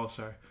playing like an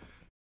all-star.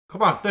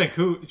 Come on, think.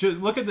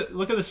 Just look at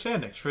the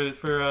standings for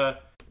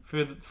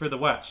the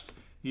West.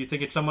 You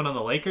think it's someone on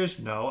the Lakers?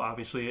 No,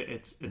 obviously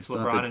it's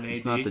LeBron and AD.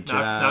 It's not the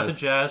Jazz. Not the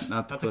Jazz.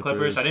 Not the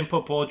Clippers. I didn't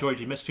put Paul George.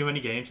 He missed too many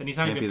games, and he's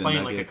not even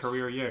playing like a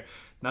career year.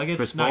 Nuggets.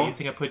 Chris No, Paul? you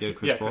think I put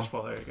Chris Paul? Chris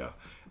Paul. There you go.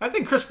 I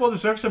think Chris Paul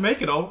deserves to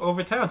make it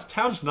over Towns.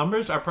 Towns'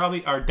 numbers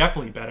are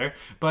definitely better,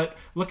 but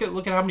look at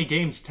how many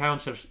games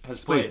Towns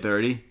has played.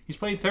 30. He's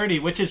played 30,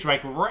 which is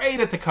like right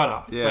at the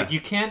cutoff. Yeah. Like you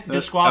can't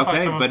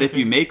disqualify someone. Okay, but if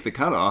you make the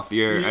cutoff,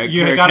 you're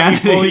got to be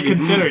fully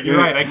considered. You're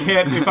right. I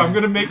can't. If I'm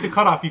going to make the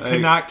cutoff, you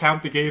cannot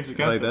count the games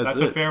against it.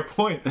 That's a fair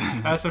point.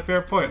 That's a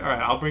fair point. All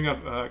right, I'll bring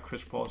up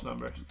Chris Paul's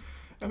numbers.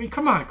 I mean,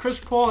 come on, Chris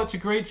Paul. It's a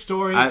great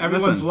story.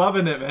 Everyone's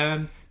loving it,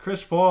 man.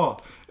 Chris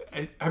Paul.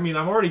 I mean,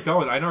 I'm already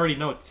going. I already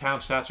know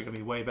Towns' stats are going to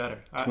be way better.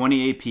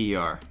 28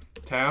 PER.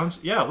 Towns?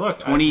 Yeah, look.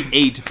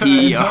 28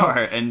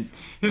 PER. And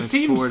his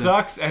team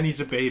sucks, and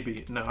he's a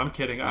baby. No, I'm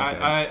kidding. Okay.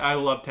 I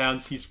love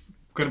Towns. He's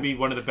going to be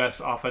one of the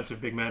best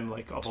offensive big men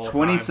of all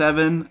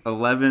 27,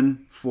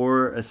 11,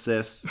 4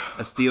 assists,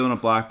 a steal and a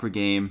block per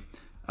game.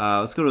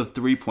 Let's go to the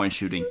 3-point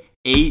shooting.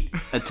 8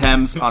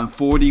 attempts on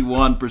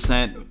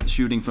 41%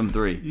 shooting from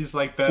 3. He's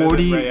like better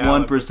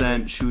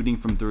 41% shooting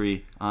from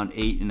 3 on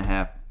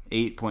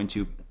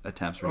 8.2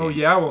 attempts per game. Oh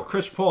yeah, well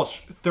Chris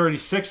Paul's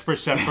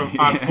 36%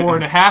 on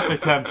 4.5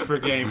 attempts per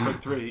game from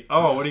 3.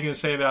 Oh, what are you going to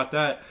say about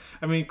that?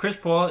 I mean, Chris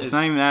Paul is. It's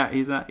not even that.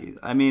 He's not.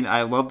 I mean,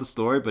 I love the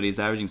story, but he's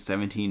averaging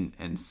 17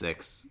 and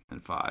 6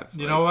 and 5.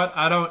 You know what?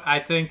 I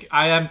think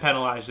I am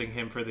penalizing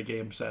him for the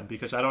game 7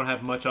 because I don't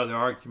have much other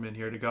argument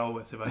here to go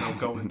with if I don't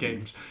go with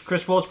games.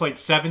 Chris Paul's played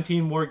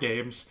 17 more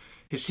games.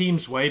 His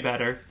team's way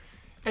better,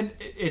 and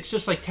it's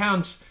just like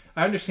Towns.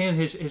 I understand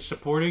his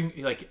supporting,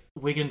 like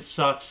Wiggins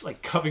sucks.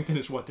 Like Covington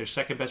is their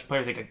second best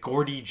player. They got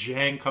Gordy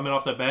Jang coming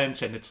off the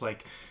bench, and it's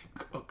like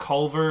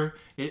Culver.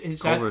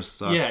 Culver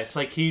sucks. Yeah, it's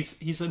like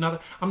he's another.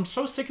 I'm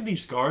so sick of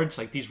these guards,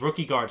 like these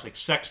rookie guards, like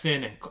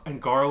Sexton and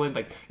Garland.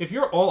 Like if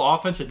you're all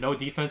offense and no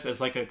defense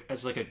as like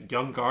a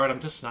young guard, I'm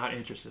just not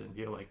interested in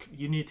you. Like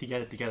you need to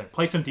get it together,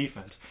 play some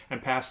defense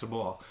and pass the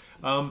ball.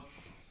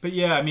 But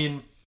yeah, I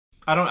mean,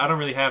 I don't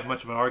really have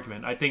much of an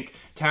argument. I think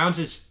Towns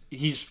is.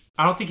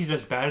 I don't think he's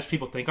as bad as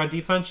people think on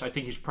defense. I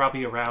think he's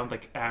probably around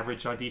like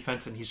average on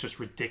defense, and he's just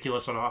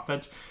ridiculous on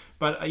offense.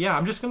 But yeah,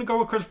 I'm just gonna go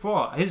with Chris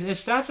Paul. His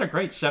stats are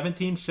great: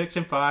 17, 6,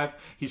 and 5.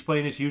 He's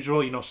playing his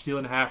usual, steal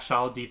and a half,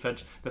 solid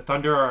defense. The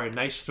Thunder are a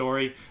nice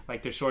story.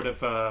 Like they're sort of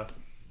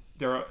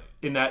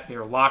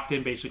they're locked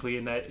in basically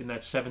in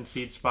that 7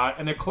 seed spot,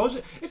 and they're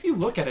closing. If you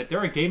look at it,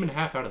 they're a game and a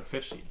half out of the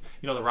 5th seed.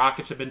 The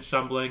Rockets have been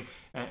stumbling,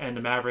 and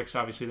the Mavericks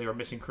obviously they were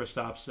missing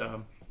Kristaps.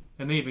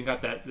 And they even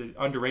got the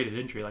underrated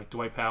injury, like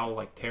Dwight Powell,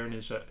 like tearing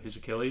his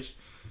Achilles.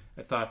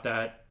 I thought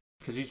that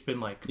because he's been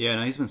like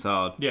he's been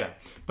solid. Yeah,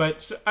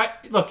 but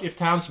look, if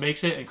Towns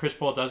makes it and Chris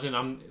Paul doesn't,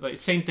 I'm like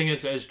same thing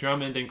as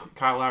Drummond and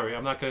Kyle Lowry.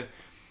 I'm not gonna.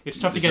 It's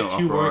tough to There's get no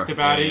too uproar. worked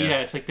about Yeah, it. yeah. Yeah,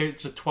 it's like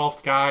it's a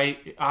 12th guy.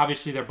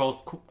 Obviously, they're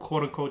both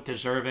quote unquote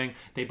deserving.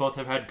 They both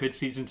have had good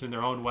seasons in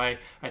their own way.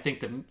 I think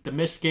the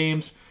missed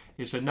games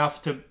is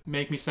enough to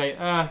make me say,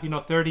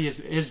 30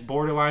 is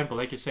borderline. But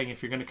like you're saying,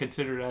 if you're going to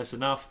consider it as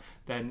enough,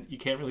 then you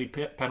can't really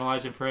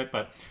penalize him for it.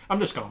 But I'm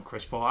just going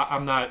Chris Paul.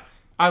 I'm not.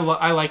 I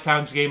like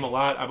Towns' game a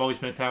lot. I've always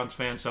been a Towns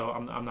fan, so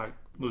I'm not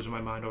losing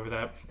my mind over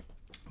that.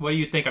 What do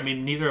you think? I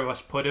mean, neither of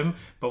us put him,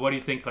 but what do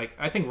you think? Like,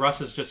 I think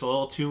Russ is just a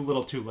little too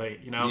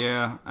late. You know?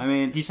 Yeah, I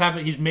mean, He's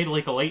made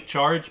like a late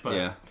charge, but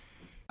yeah.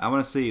 I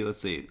want to see.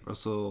 Let's see.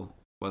 Russell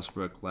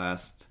Westbrook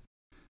last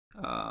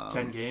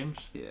 10 games.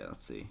 Yeah,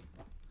 let's see.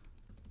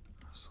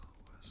 Russell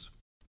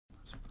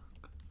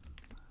Westbrook.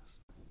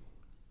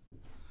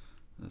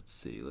 Let's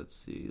see.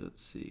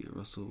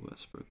 Russell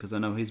Westbrook, because I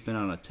know he's been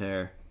on a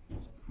tear.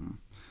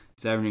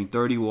 He's averaging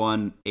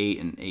 31, 8,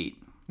 and 8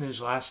 In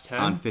his last 10?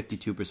 on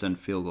 52%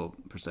 field goal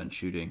percent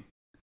shooting.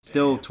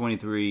 Still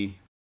 23%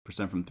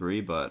 from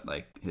three, but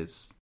like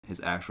his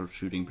actual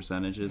shooting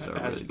percentages are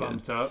has really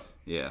bumped good. up.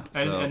 Yeah,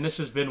 And this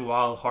has been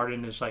while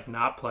Harden is like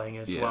not playing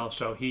as well.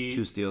 So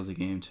 2 steals a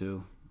game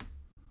too.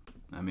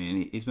 I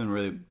mean, he's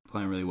been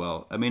playing really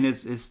well. I mean,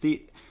 his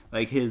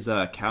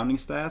counting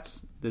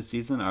stats this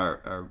season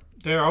are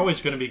they're always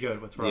going to be good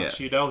with Russ.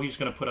 Yeah. You know he's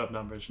going to put up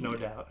numbers, no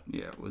doubt.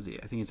 yeah. Was he?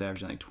 I think he's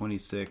averaging like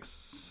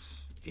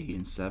 26, 8,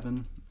 and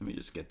 7. Let me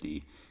just get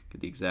the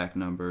exact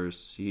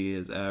numbers. He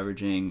is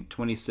averaging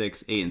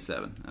 26, 8, and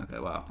 7. Okay,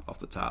 wow, off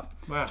the top.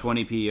 Wow.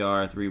 20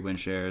 PER, 3 win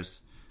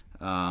shares.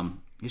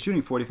 He's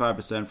shooting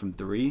 45% from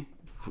three.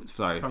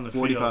 Sorry, From the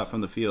 45 field.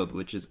 from the field,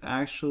 which is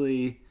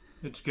actually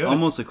It's good.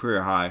 almost a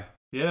career high.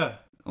 Yeah.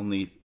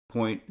 Only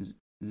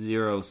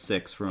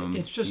 0.06 from.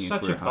 It's just being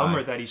such a career bummer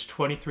high. that he's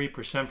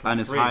 23% from on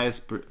his three.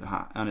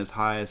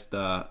 highest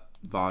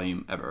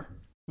volume ever.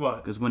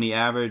 What? Because when he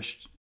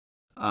averaged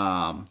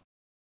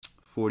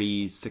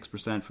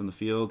 46% from the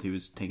field, he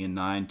was taking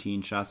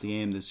 19 shots a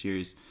game. This year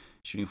he's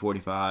shooting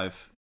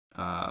 45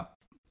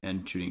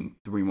 and shooting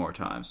 3 more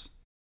times.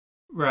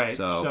 Right.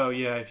 So, So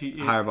yeah, if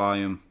you Higher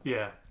volume.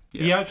 yeah.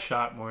 Yeah. He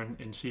outshot more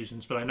in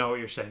seasons, but I know what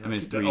you're saying. I mean,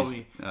 his the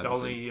threes,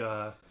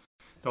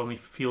 only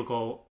field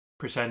goal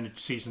percentage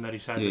season that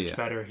he's had that's Yeah.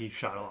 better, he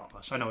shot a lot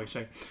less. I know what you're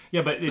saying.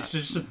 Yeah, but it's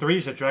just the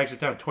threes that drags it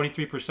down.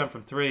 23%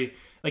 from three.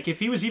 Like if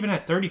he was even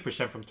at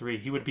 30% from three,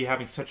 he would be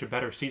having such a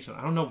better season.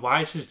 I don't know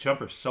why is his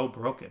jumper so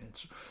broken.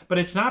 But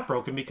it's not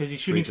broken because he's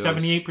shooting Free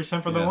throws.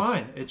 78% from the Yeah.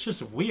 line. It's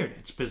just weird.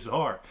 It's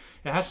bizarre.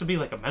 It has to be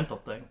like a mental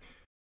thing.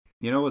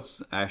 You know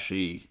what's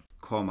actually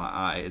caught my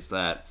eye is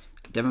that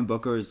Devin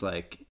Booker is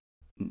like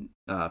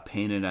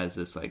painted as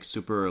this like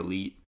super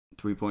elite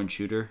 3-point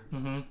shooter,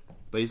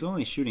 but he's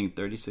only shooting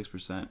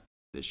 36%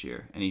 this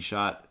year, and he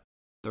shot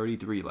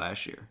 33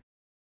 last year.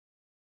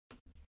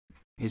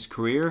 His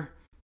career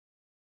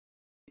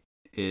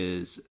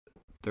is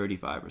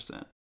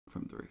 35%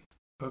 from three.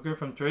 Booker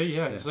from three,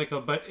 yeah. He's like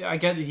but I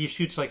get that he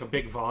shoots like a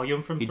big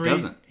volume from He three.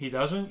 doesn't. He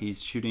doesn't?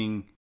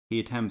 He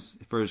attempts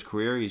for his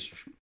career. He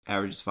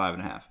averages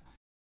 5.5.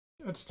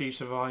 That's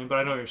decent volume, but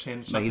I know what you're saying.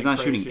 Like he's something not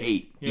crazy. shooting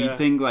 8. Yeah. You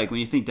think like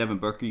when you think Devin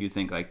Booker, you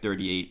think like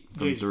 38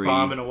 from He's three,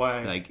 bombing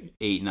away. like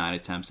 8, 9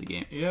 attempts a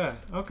game. Yeah,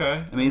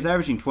 okay. I mean, he's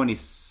averaging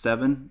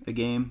 27 a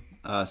game,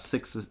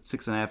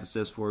 6.5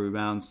 assists, 4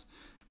 rebounds,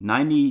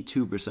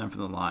 92%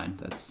 from the line.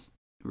 That's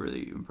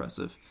really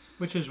impressive.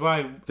 Which is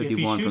why if 51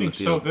 he's from shooting the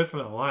so field. good from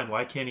the line,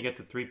 why can't he get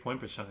the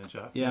 3-point percentage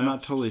up? Yeah, You I'm know, not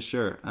it's totally just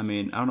sure. I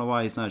mean, I don't know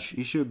why he's not.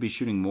 He should be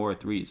shooting more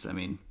threes. I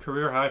mean,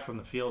 career high from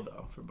the field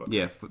though for Booker.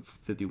 yeah,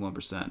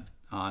 51%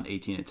 on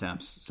 18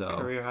 attempts. So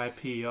Career high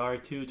PER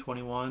too,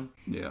 21.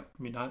 yeah,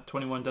 I mean, not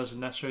 21 doesn't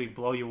necessarily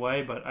blow you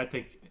away, but I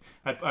think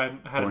I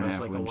had him 4.5 as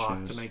like a win lock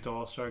shares. to make the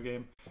All-Star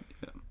game.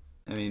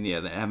 I mean, yeah,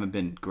 they haven't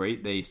been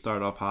great. They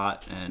start off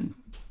hot and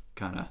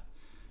kind of.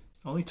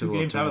 Only 2 Two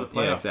games out of the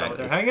playoffs. yeah, exactly.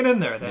 Though. They're hanging in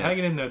there. They're Yeah.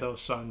 hanging in there.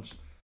 Those Suns.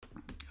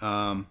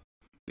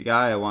 The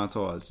guy I want to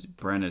talk about is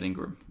Brandon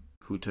Ingram,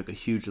 who took a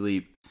huge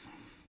leap.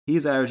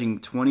 He's averaging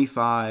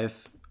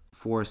 25,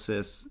 4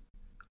 assists,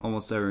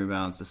 almost 7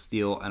 rebounds, a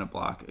steal, and a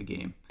block a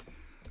game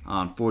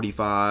on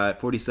 45,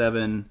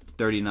 47,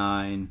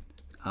 39,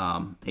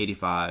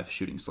 85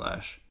 shooting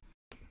slash.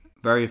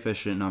 Very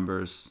efficient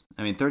numbers.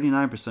 I mean,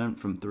 39%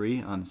 from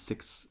 3 on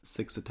six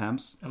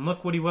attempts. And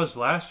look what he was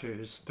last year. He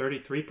was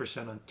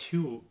 33% on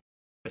 2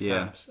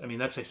 attempts. I mean,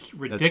 that's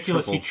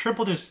ridiculous. He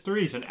tripled his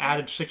threes and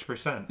added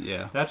 6%.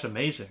 Yeah. That's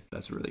amazing.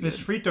 That's really good. His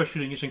free throw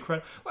shooting is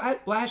incredible.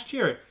 Last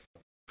year,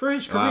 for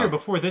his career, Wow.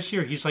 before this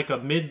year, he's like a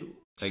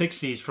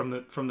mid-60s from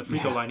the free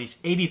throw line. He's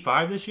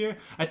 85 this year.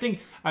 I think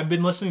I've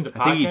been listening to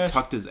podcasts. I think he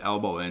tucked his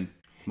elbow in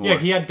more. Yeah,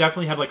 he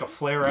definitely had like a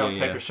flare out Yeah,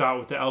 type yeah. of shot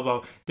with the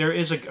elbow. There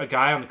is a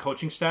guy on the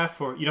coaching staff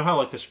for, you know how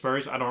like the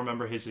Spurs, I don't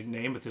remember his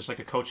name, but there's like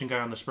a coaching guy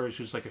on the Spurs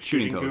who's like a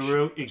shooting coach.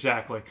 guru.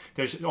 Exactly.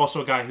 There's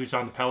also a guy who's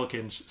on the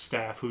Pelicans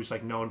staff who's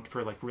like known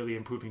for like really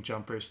improving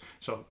jumpers.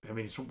 So I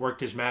mean, it's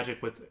worked his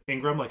magic with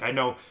Ingram. Like I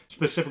know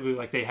specifically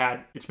like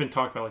it's been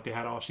talked about like they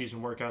had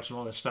off-season workouts and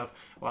all this stuff.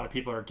 A lot of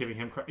people are giving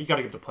him credit. You got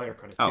to give the player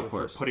credit too of for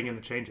course. putting in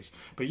the changes.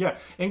 But yeah,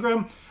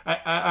 Ingram,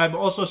 I'm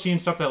also seeing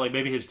stuff that like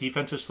maybe his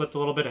defense has slipped a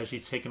little bit as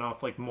he's taken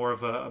off like like more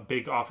of a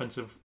big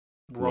offensive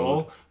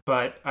role.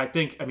 But I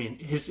think, I mean,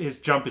 his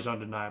jump is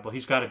undeniable.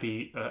 He's got to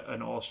be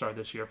an all-star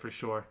this year for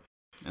sure.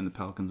 And the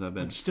Pelicans have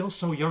been And still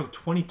so young,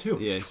 22.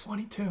 Yeah, He's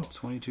 22.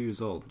 22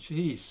 years old.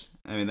 Jeez.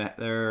 I mean,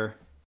 they're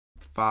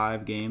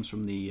 5 games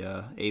from the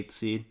 8th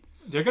seed.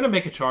 They're going to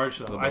make a charge,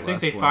 though. I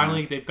think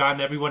they've gotten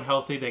everyone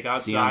healthy. They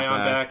got Zion's Zion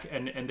back,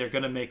 and they're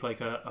going to make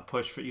like a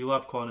push for. You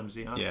love calling him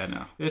Zion. Yeah,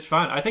 no. It's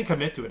fine. I think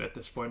commit to it at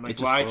this point. Like,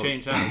 why flows.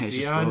 change that? It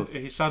just Zion, flows.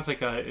 he sounds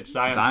like it's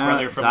Zion's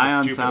brother from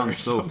Zion Jupiter sounds or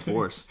so something.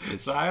 forced.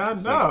 Zion?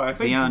 It's No, like, I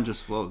think Zion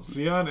just flows.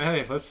 Zion,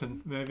 hey,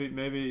 listen,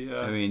 maybe.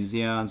 I mean,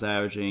 Zion's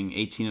averaging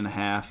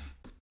 18.5,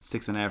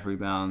 6.5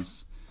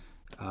 rebounds,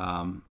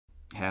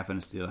 half in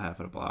a steal, half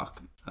in a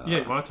block. Yeah,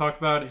 you want to talk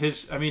about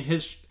his? I mean,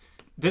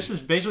 this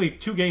is basically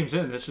 2 games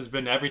in. This has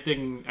been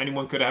everything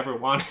anyone could ever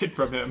wanted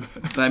from him.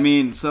 I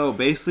mean, so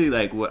basically,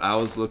 like what I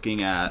was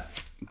looking at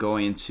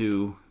going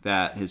into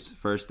that his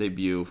first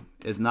debut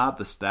is not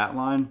the stat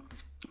line,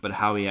 but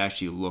how he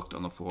actually looked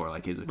on the floor,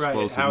 like his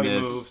explosiveness, how he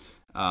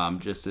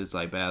moved. Just his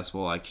like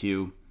basketball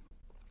IQ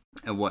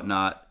and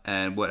whatnot.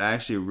 And what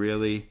actually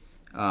really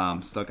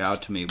stuck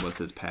out to me was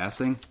his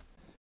passing.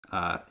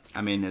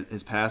 I mean,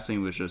 his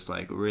passing was just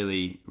like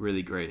really,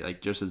 really great.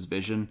 Like just his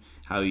vision,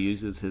 how he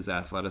uses his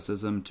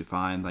athleticism to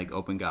find like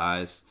open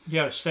guys. He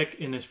had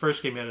in his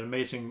first game. He had an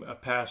amazing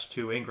pass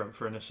to Ingram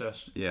for an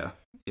assist. Yeah.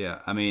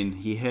 I mean,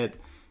 he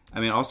hit. I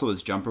mean, also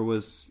his jumper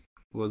was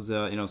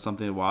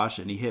something to watch,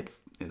 and he hit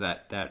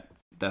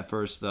that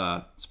first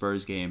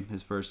Spurs game,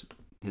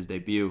 his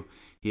debut.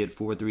 He hit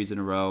 4 threes in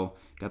a row,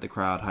 got the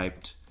crowd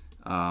hyped.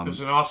 It was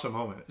an awesome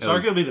moment. It's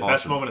arguably the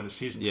best moment of the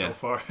season so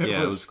far.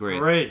 It was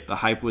great. The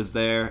hype was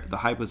there.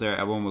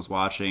 Everyone was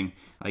watching.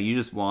 Like, you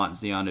just want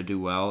Zion to do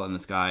well, and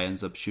this guy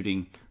ends up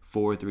shooting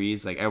 4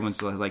 threes. Like,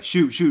 everyone's like,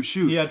 shoot.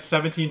 He had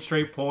 17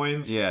 straight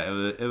points.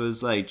 Yeah, it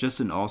was like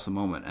just an awesome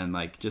moment, and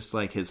like just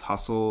like his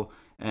hustle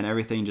and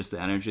everything, just the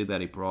energy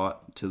that he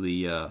brought to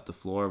the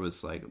floor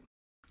was like,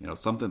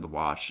 something to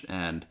watch.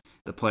 And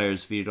the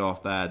players feeded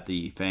off that.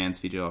 The fans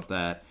feeded off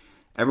that.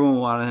 Everyone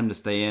wanted him to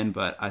stay in,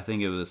 but I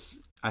think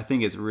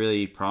it's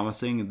really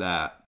promising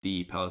that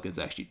the Pelicans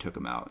actually took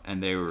him out,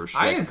 and they were.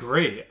 I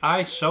agree.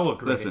 I so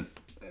agree. Listen,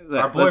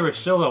 our boy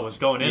Russillo was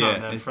going in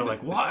on them for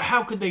like, what?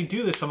 How could they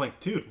do this? I'm like,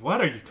 dude,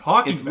 what are you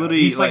talking about?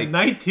 Literally He's like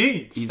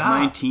 19. He's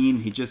 19.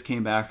 He just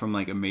came back from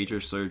like a major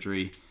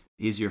surgery.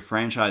 He's your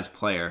franchise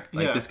player.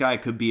 Like This guy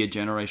could be a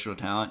generational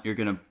talent. You're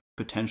gonna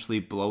potentially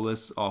blow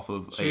this off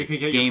of a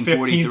game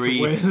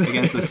 43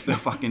 against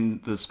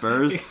the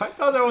Spurs. I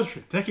thought that was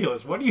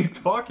ridiculous. What are you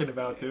talking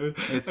about, dude?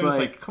 It's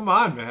like, come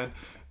on, man.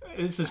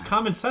 This is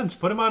common sense.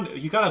 Put him on.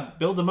 You got to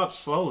build him up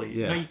slowly.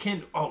 Yeah. You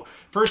can't.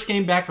 First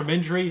game back from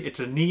injury. It's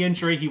a knee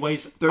injury. He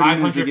weighs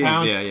 500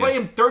 pounds. Play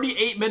him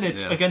 38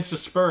 minutes against the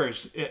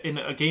Spurs in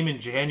a game in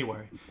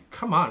January.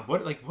 Come on.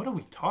 What are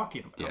we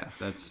talking about?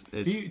 Yeah,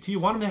 Do you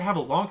want him to have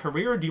a long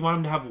career, or do you want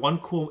him to have one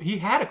cool? He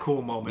had a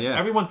cool moment.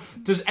 Yeah.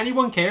 Does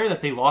anyone care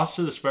that they lost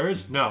to the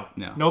Spurs? No.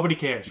 Nobody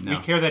cares. No.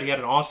 We care that he had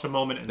an awesome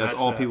moment. And that's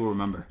all people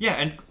remember. Yeah,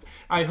 and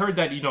I heard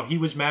that he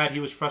was mad, he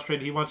was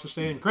frustrated, he wants to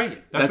stay in. Great,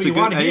 that's what you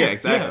want to hear.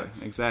 Yeah,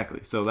 exactly.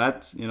 So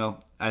that's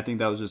I think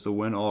that was just a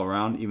win all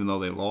around, even though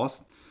they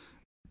lost.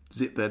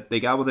 That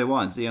they got what they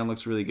want. Zion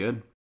looks really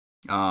good.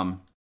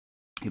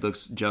 He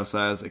looks just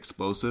as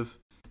explosive.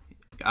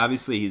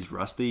 Obviously, he's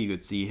rusty. You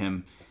could see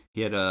him.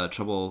 He had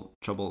trouble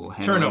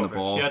handling the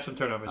ball. He had some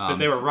turnovers, but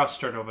they were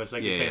rust turnovers,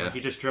 like you're saying. Yeah. Like he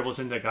just dribbles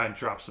into the guy and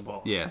drops the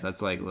ball. Yeah, that's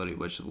like literally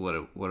what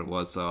it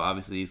was. So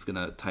obviously he's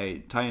gonna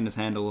tighten his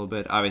hand a little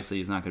bit. Obviously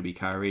he's not gonna be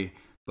Kyrie,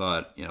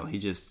 but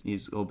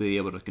he'll be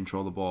able to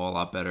control the ball a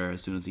lot better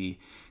as soon as he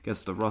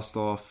gets the rust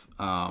off.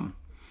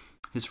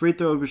 His free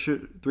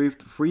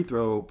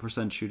throw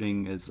percent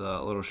shooting is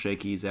a little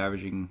shaky. He's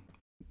averaging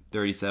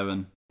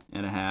 37.5.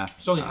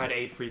 He's only had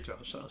 8 free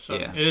throws, so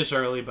it is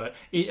early.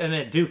 And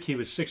at Duke, he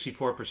was 64%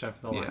 from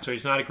the line, so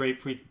he's not a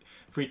great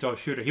free throw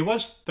shooter. He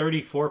was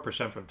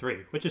 34% from 3,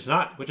 which is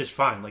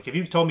fine. Like if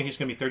you told me he's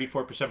going to be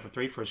 34% from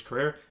 3 for his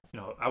career,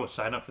 I would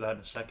sign up for that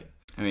in a second.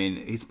 I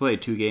mean, he's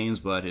played 2 games,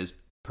 but his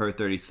per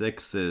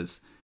 36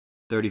 is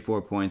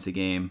 34 points a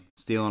game,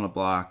 steal on a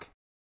block,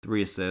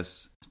 3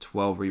 assists,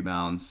 12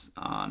 rebounds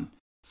on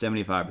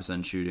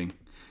 75% shooting.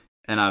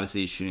 And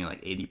obviously he's shooting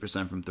like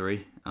 80% from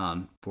 3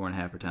 on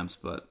 4.5 attempts,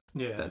 but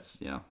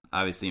that's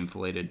obviously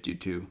inflated due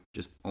to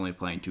just only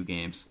playing 2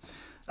 games.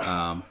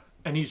 And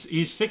he's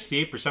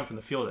 68% from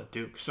the field at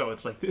Duke, so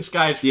it's like this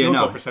guy's field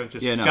goal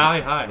percentage is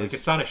sky high. Like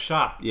it's not a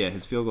shot. Yeah,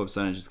 his field goal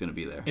percentage is going to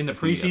be there. In the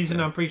preseason,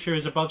 I'm pretty sure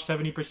is above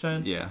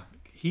 70%. Yeah.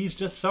 He's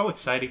just so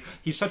exciting.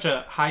 He's such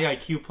a high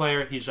IQ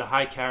player. He's a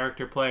high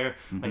character player.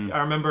 Mm-hmm. Like I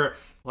remember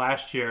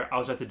last year I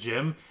was at the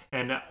gym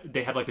and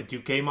they had like a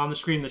Duke game on the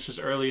screen. This is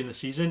early in the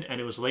season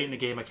and it was late in the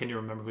game. I can't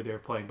even remember who they were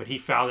playing, but he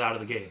fouled out of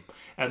the game.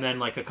 And then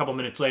like a couple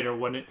minutes later,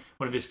 one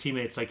of his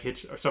teammates like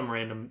hits or some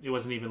random. It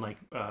wasn't even like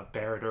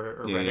Barrett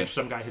or Reddish.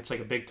 Some guy hits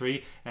like a big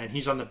three, and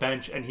he's on the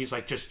bench and he's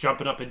like just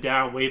jumping up and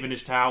down, waving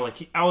his towel.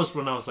 Like I was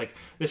like,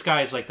 this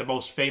guy is like the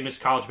most famous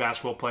college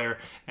basketball player,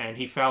 and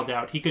he fouled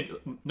out.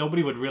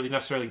 Nobody would really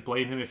necessarily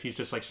blame him if he's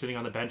just like sitting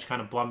on the bench,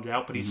 kind of bummed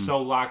out, but he's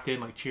so locked in,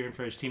 like cheering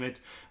for his teammates.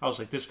 I was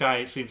like, this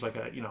guy seems like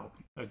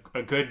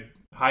a good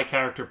high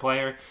character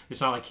player.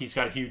 It's not like he's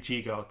got a huge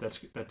ego that's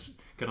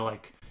gonna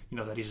like,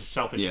 that he's a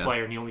selfish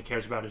player and he only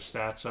cares about his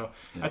stats. So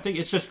I think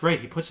it's just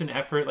great. He puts in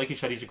effort. Like you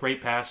said, he's a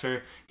great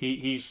passer.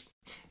 He's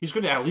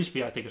going to at least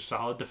be, I think, a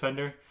solid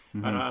defender.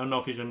 I don't know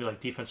if he's going to be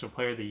like defensive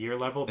player of the year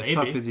level. It's maybe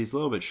tough because he's a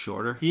little bit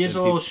shorter. He is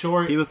a little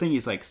short. People think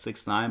he's like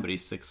 6'9", but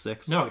he's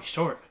 6'6". No, he's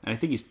short. And I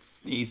think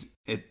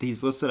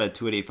he's listed at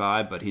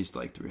 285, but he's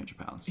like 300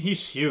 pounds.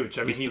 He's huge.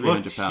 I mean, he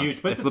 300 looks pounds.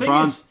 huge. But if the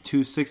LeBron's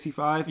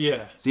 265,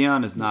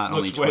 Zion is not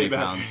only 20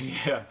 better.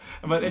 pounds. Yeah,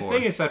 but the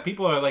thing is that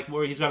people are like,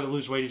 well, he's got to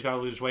lose weight.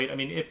 I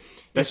mean,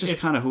 that's just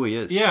kind of who he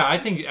is. Yeah, I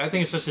think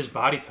it's just his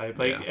body type.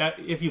 Like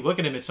if you look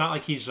at him, it's not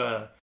like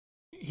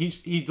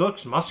he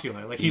looks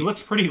muscular. Like he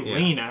looks pretty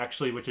lean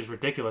actually, which is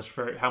ridiculous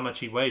for how much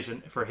he weighs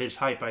and for his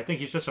height. But I think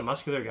he's just a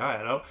muscular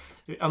guy.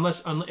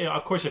 Unless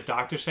of course if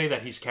doctors say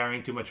that he's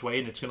carrying too much weight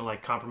and it's going to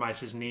like compromise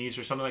his knees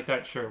or something like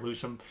that, sure, lose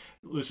some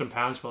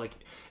pounds. But like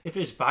if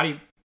his body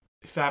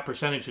fat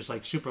percentage is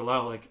like super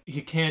low, like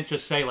you can't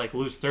just say like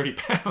lose 30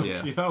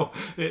 pounds.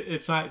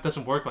 It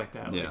doesn't work like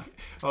that.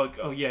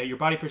 Your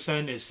body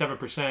percent is 7%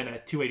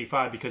 at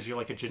 285 because you're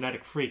like a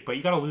genetic freak, but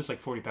you got to lose like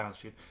 40 pounds,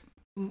 dude.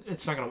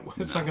 It's not gonna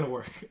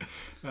work.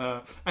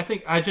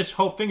 I just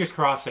hope, fingers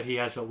crossed, that he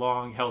has a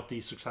long,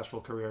 healthy,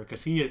 successful career,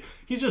 because he's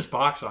just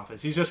box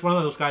office. He's just one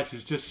of those guys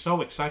who's just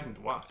so exciting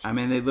to watch. I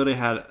mean, they literally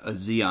had a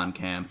Zion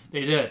cam.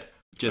 They did.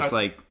 Just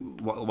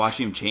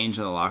watching him change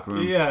in the locker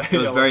room. Yeah, it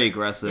was very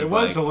aggressive. It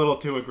was a little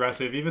too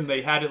aggressive. Even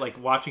they had it like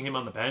watching him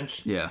on the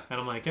bench. Yeah, and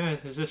I'm like,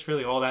 is this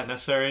really all that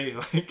necessary?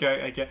 Like,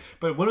 I get.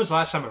 But when was the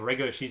last time a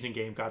regular season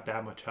game got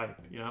that much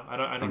hype?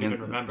 I don't even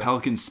remember.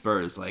 Pelicans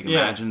Spurs,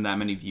 imagine that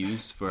many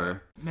views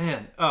for.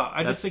 Man,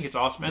 I just think it's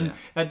awesome, and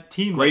that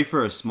team great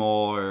for a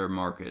smaller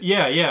market.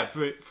 Yeah,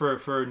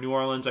 for New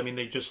Orleans. I mean,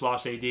 they just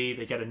lost AD.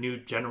 They got a new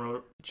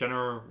generational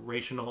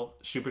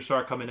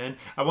superstar coming in.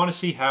 I want to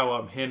see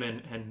how him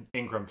and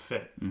Ingram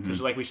fit, because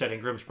like we said,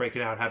 Ingram's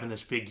breaking out, having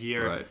this big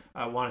year. Right.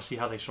 I want to see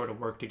how they sort of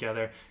work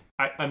together.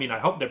 I mean, I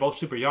hope they're both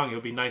super young. It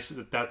would be nice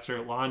that that's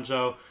their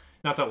Lonzo.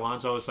 Not that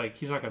Lonzo is like,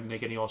 he's not going to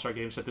make any All-Star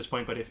games at this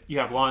point, but if you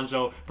have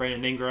Lonzo,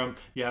 Brandon Ingram,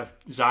 you have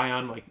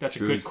Zion, like that's a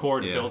good core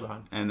to build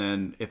on. And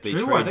then if they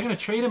are they going to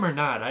trade him or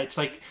not? It's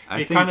like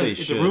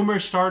the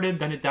rumors started,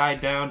 then it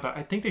died down, but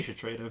I think they should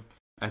trade him.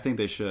 I think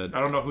they should. I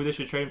don't know who they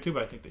should trade him to,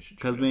 but I think they should.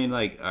 Because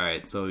all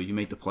right, so you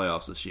make the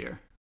playoffs this year,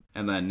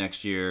 and then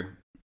next year,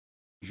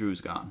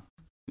 Drew's gone.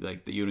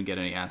 Like you didn't get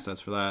any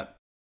assets for that.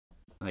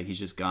 Like he's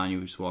just gone. He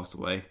just walks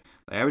away.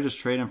 Like, I would just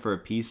trade him for a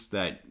piece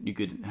that you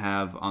could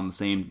have on the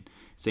same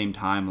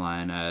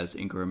timeline as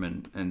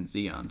Ingram and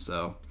Zion.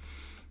 So,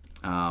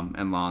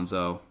 and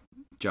Lonzo,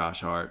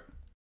 Josh Hart,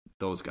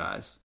 those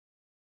guys.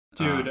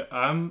 Dude,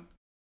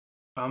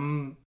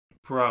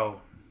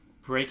 bro.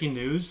 Breaking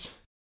news.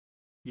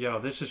 Yo,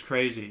 this is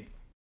crazy.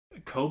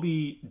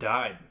 Kobe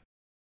died.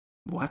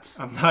 What?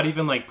 I'm not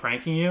even like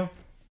pranking you.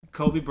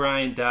 Kobe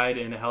Bryant died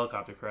in a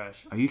helicopter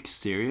crash. Are you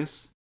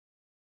serious?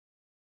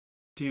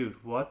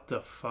 Dude, what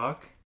the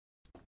fuck?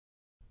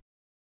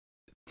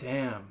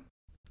 Damn.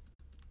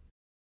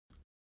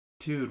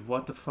 Dude,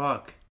 what the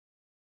fuck?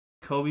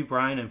 Kobe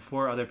Bryant and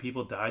 4 other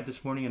people died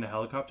this morning in a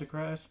helicopter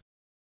crash?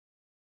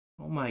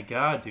 Oh my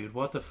god, dude,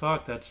 what the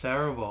fuck? That's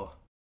terrible.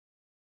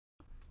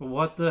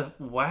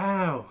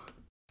 Wow.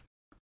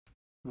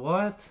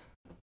 What?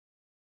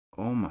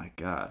 Oh my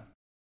god.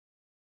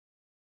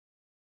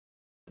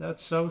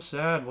 That's so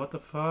sad. What the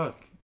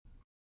fuck?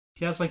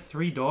 He has like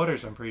 3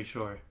 daughters, I'm pretty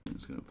sure. I'm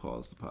just going to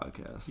pause the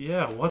podcast.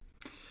 Yeah, what?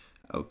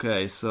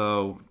 Okay,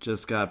 so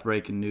just got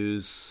breaking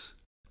news.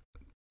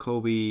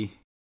 Kobe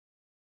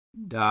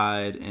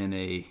died in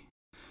a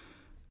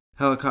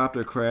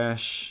helicopter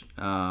crash.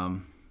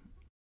 It's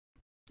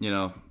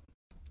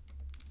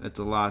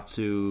a lot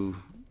to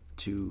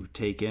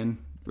take in,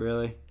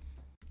 really.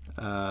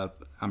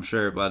 I'm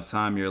sure by the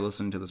time you're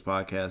listening to this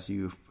podcast,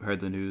 you've heard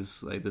the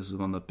news. Like, this is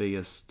one of the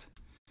biggest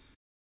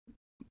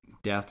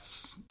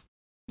deaths.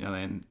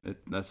 And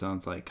that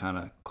sounds like kind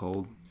of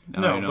cold.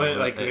 No, but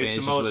like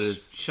it's the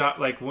most shot.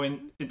 Like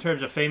when in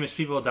terms of famous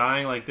people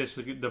dying, like this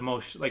is the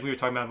most, like we were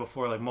talking about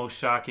before, like most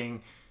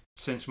shocking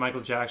since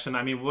Michael Jackson.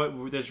 I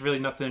mean, there's really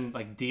nothing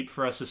like deep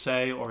for us to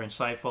say or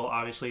insightful.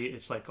 Obviously,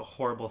 it's like a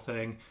horrible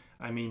thing.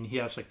 I mean, he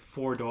has like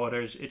 4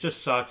 daughters. It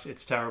just sucks.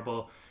 It's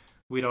terrible.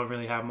 We don't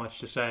really have much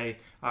to say.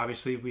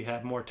 Obviously, we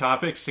had more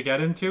topics to get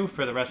into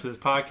for the rest of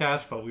this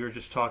podcast, but we were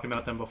just talking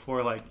about them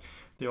before. Like,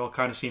 they all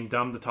kind of seem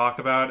dumb to talk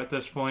about at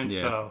this point.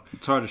 Yeah. So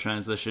it's hard to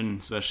transition,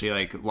 especially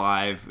like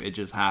live. It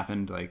just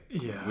happened. Like,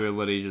 we were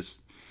literally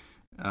just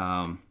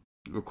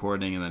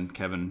recording, and then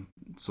Kevin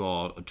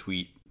saw a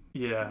tweet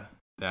Yeah.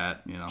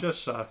 that,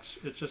 Just sucks.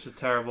 It's just a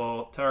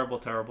terrible, terrible,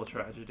 terrible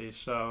tragedy.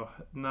 So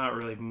not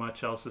really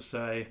much else to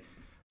say.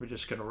 We're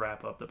just going to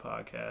wrap up the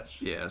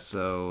podcast. Yeah,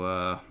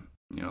 so,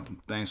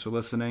 thanks for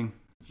listening.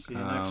 See you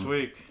next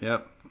week.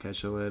 Yep.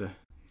 Catch you later.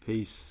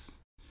 Peace.